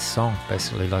things into this song,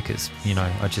 basically. Like it's, you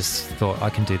know, I just thought I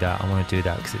can do that. I want to do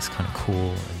that because it's kind of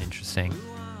cool and interesting.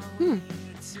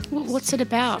 What's it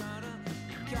about?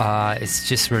 It's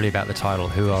just really about the title.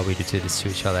 Who are we to do this to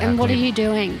each other? And what are you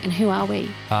doing? And who are we?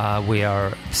 We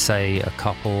are, say, a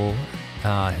couple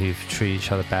who've treated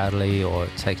each other badly or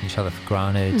taken each other for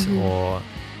granted or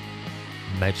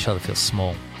made each other feel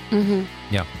small.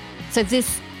 Yeah. So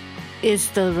this is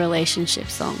the relationship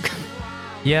song.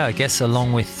 Yeah, I guess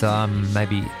along with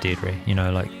maybe Deirdre, you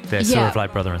know, like they're sort of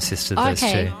like brother and sister, those two.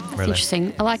 Okay, Really. that's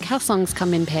interesting. I like how songs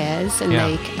come in pairs and Yeah.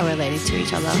 they are related to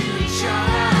each other.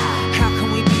 How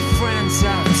can we be friends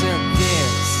after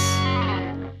this?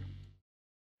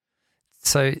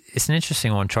 So it's an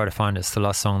interesting one, Try to Find Us, the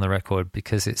last song on the record,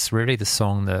 because it's really the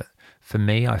song that, for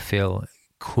me, I feel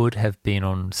could have been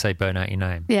on, say, Burn Out Your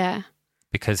Name. Yeah.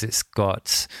 Because it's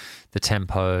got the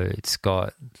tempo, it's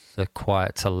got the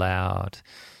quiet to loud,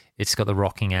 it's got the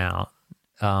rocking out,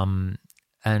 and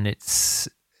it's,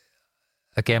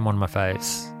 again, one of my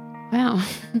faves. Wow.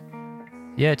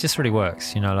 Yeah, it just really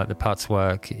works, you know, like the parts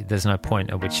work. There's no point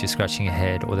at which you're scratching your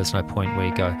head, or there's no point where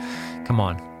you go, come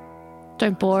on.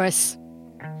 Don't bore us.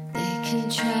 They can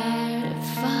try to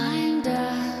find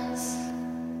us.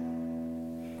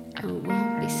 I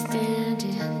won't be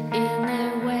standing in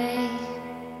their way.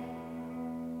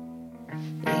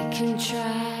 They can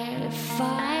try to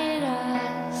fight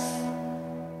us.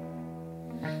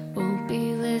 Won't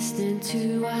be listening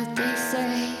to what they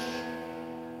say.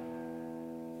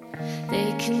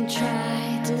 They can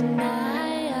try to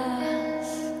deny us.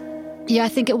 Yeah, I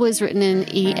think it was written in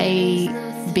E, A,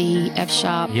 B, F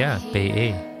sharp. Yeah,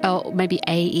 B-E. Oh, maybe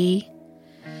A-E.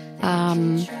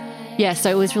 Yeah, so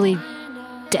it was really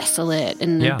desolate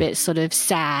and Yeah. a bit sort of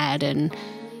sad, and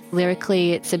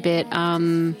lyrically it's a bit,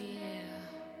 I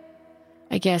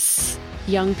guess,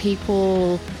 young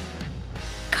people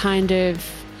kind of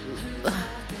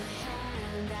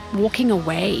walking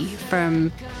away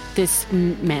from this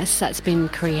mess that's been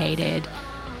created.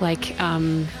 Like,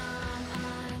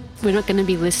 we're not going to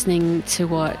be listening to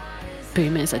what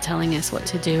boomers are telling us what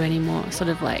to do anymore. Sort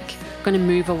of like going to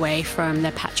move away from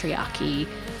the patriarchy.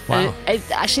 Wow.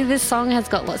 Actually, this song has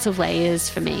got lots of layers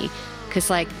for me because,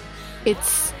 like,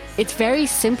 it's very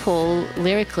simple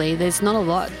lyrically. There's not a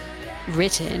lot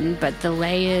written, but the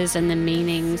layers and the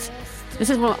meanings. This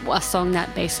is a song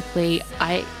that basically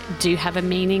I do have a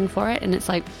meaning for it, and it's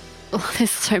like, oh,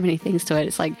 there's so many things to it.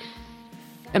 It's like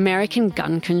American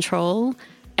gun control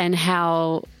and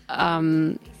how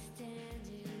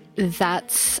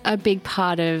that's a big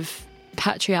part of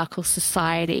patriarchal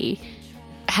society.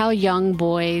 How young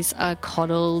boys are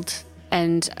coddled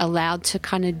and allowed to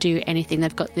kind of do anything.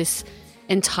 They've got this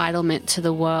entitlement to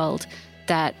the world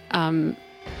that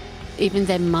even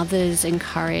their mothers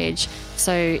encourage.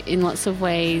 So in lots of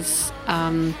ways,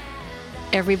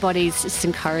 everybody's just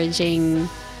encouraging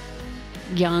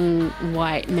young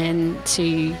white men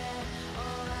to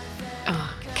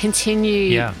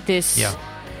continue this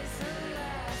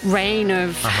reign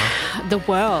of the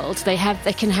world. They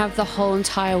can have the whole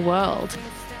entire world.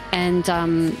 And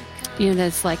you know,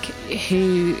 there's like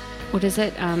what is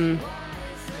it?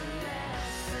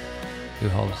 Who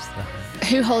holds the hand?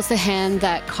 Who holds the hand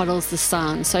that coddles the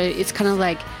sun? So it's kind of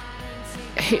like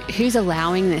who's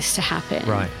allowing this to happen?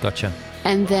 Right, gotcha.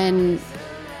 And then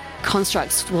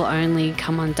constructs will only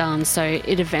come undone. So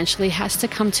it eventually has to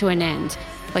come to an end.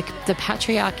 Like the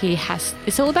patriarchy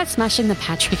it's all about smashing the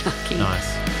patriarchy.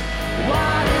 Nice.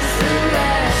 What is the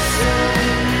lesson?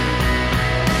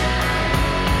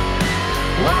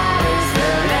 What is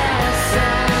the lesson?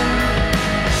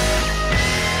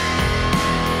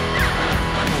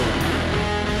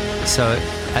 So,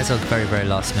 as a very, very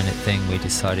last minute thing, we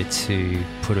decided to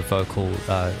put a vocal,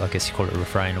 I guess you call it a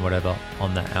refrain or whatever,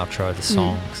 on the outro of the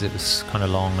song because it was kind of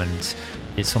long and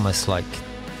it's almost like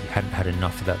you hadn't had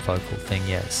enough of that vocal thing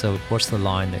yet. So, what's the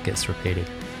line that gets repeated?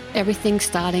 Everything's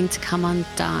starting to come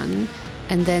undone,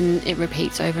 and then it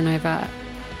repeats over and over.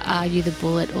 Are you the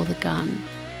bullet or the gun?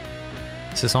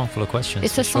 It's a song full of questions.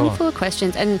 It's a song full of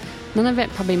questions, and none of it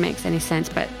probably makes any sense,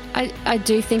 but I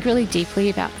do think really deeply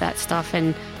about that stuff,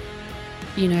 and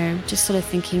you know, just sort of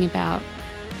thinking about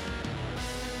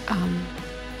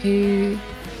who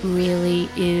really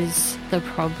is the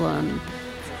problem.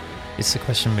 It's a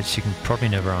question which you can probably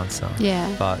never answer.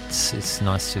 Yeah. But it's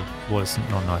nice to, well, it's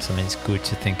not nice. I mean, it's good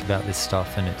to think about this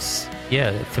stuff, and it's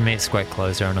Yeah, for me it's a great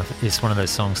closer, and it's one of those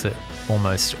songs that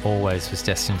almost always was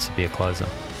destined to be a closer.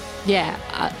 Yeah,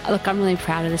 look, I'm really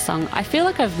proud of this song. I feel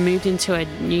like I've moved into a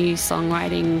new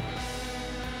songwriting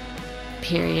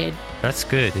period. That's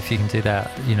good if you can do that,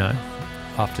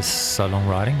 after so long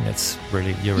writing. You're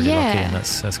really Yeah. lucky, and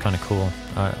that's kind of cool.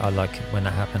 I like it when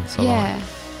that happens a lot. Yeah,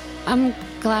 I'm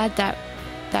glad that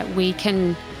we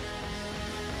can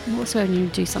also when you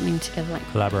do something together,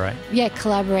 like Collaborate. yeah,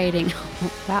 collaborating.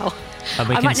 Wow. And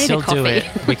we I can might need a still do coffee.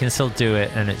 it. We can still do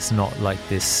it, and it's not like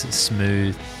this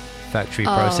smooth factory Oh,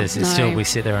 process. It's no. still we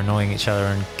sit there annoying each other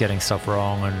and getting stuff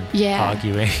wrong and Yeah.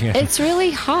 arguing. It's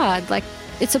really hard. Like,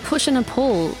 it's a push and a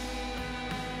pull.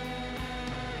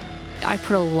 I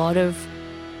put a lot of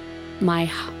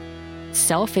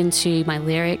myself into my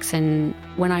lyrics, and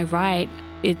when I write,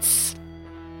 it's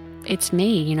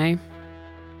me,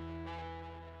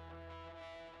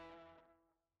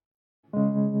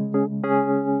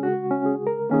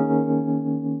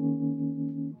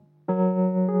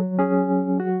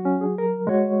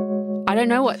 I don't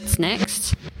know what's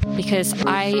next because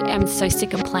I am so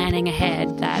sick of planning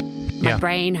ahead that my Yeah.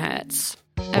 brain hurts.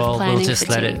 Of Well, planning we'll just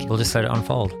fatigue. let it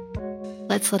unfold.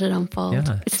 Let's let it unfold.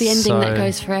 Yeah. It's the ending that So-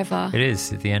 goes forever. It is.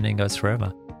 The ending goes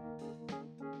forever.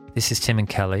 This is Tim and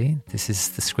Kelly. This is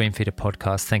the Screenfeeder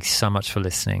podcast. Thanks so much for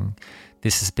listening.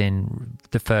 This has been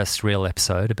the first real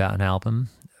episode about an album,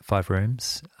 5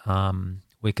 Rooms.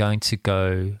 We're going to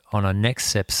go on our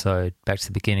next episode back to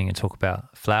the beginning and talk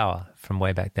about Flower from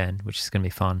way back then, which is going to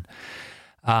be fun.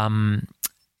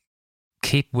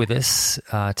 Keep with us.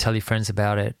 Tell your friends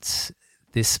about it.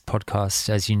 This podcast,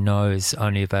 as you know, is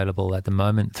only available at the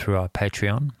moment through our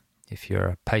Patreon. If you're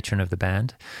a patron of the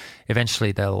band,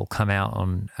 eventually they'll come out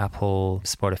on Apple,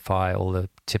 Spotify, all the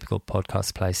typical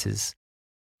podcast places.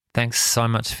 Thanks so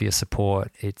much for your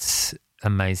support. It's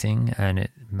amazing, and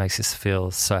it makes us feel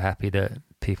so happy that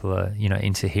people are,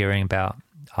 into hearing about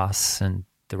us and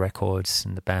the records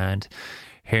and the band.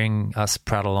 Hearing us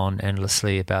prattle on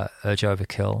endlessly about Urge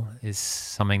Overkill is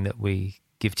something that we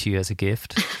give to you as a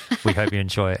gift. We hope you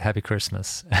enjoy it. Happy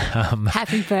Christmas.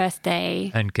 Happy birthday.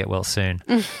 And get well soon.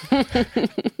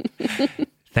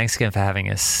 Thanks again for having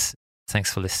us.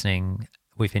 Thanks for listening.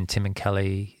 We've been Tim and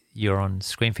Kelly. You're on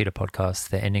Screenfeeder Podcast.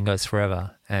 The ending goes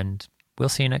forever. And we'll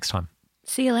see you next time.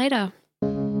 See you later.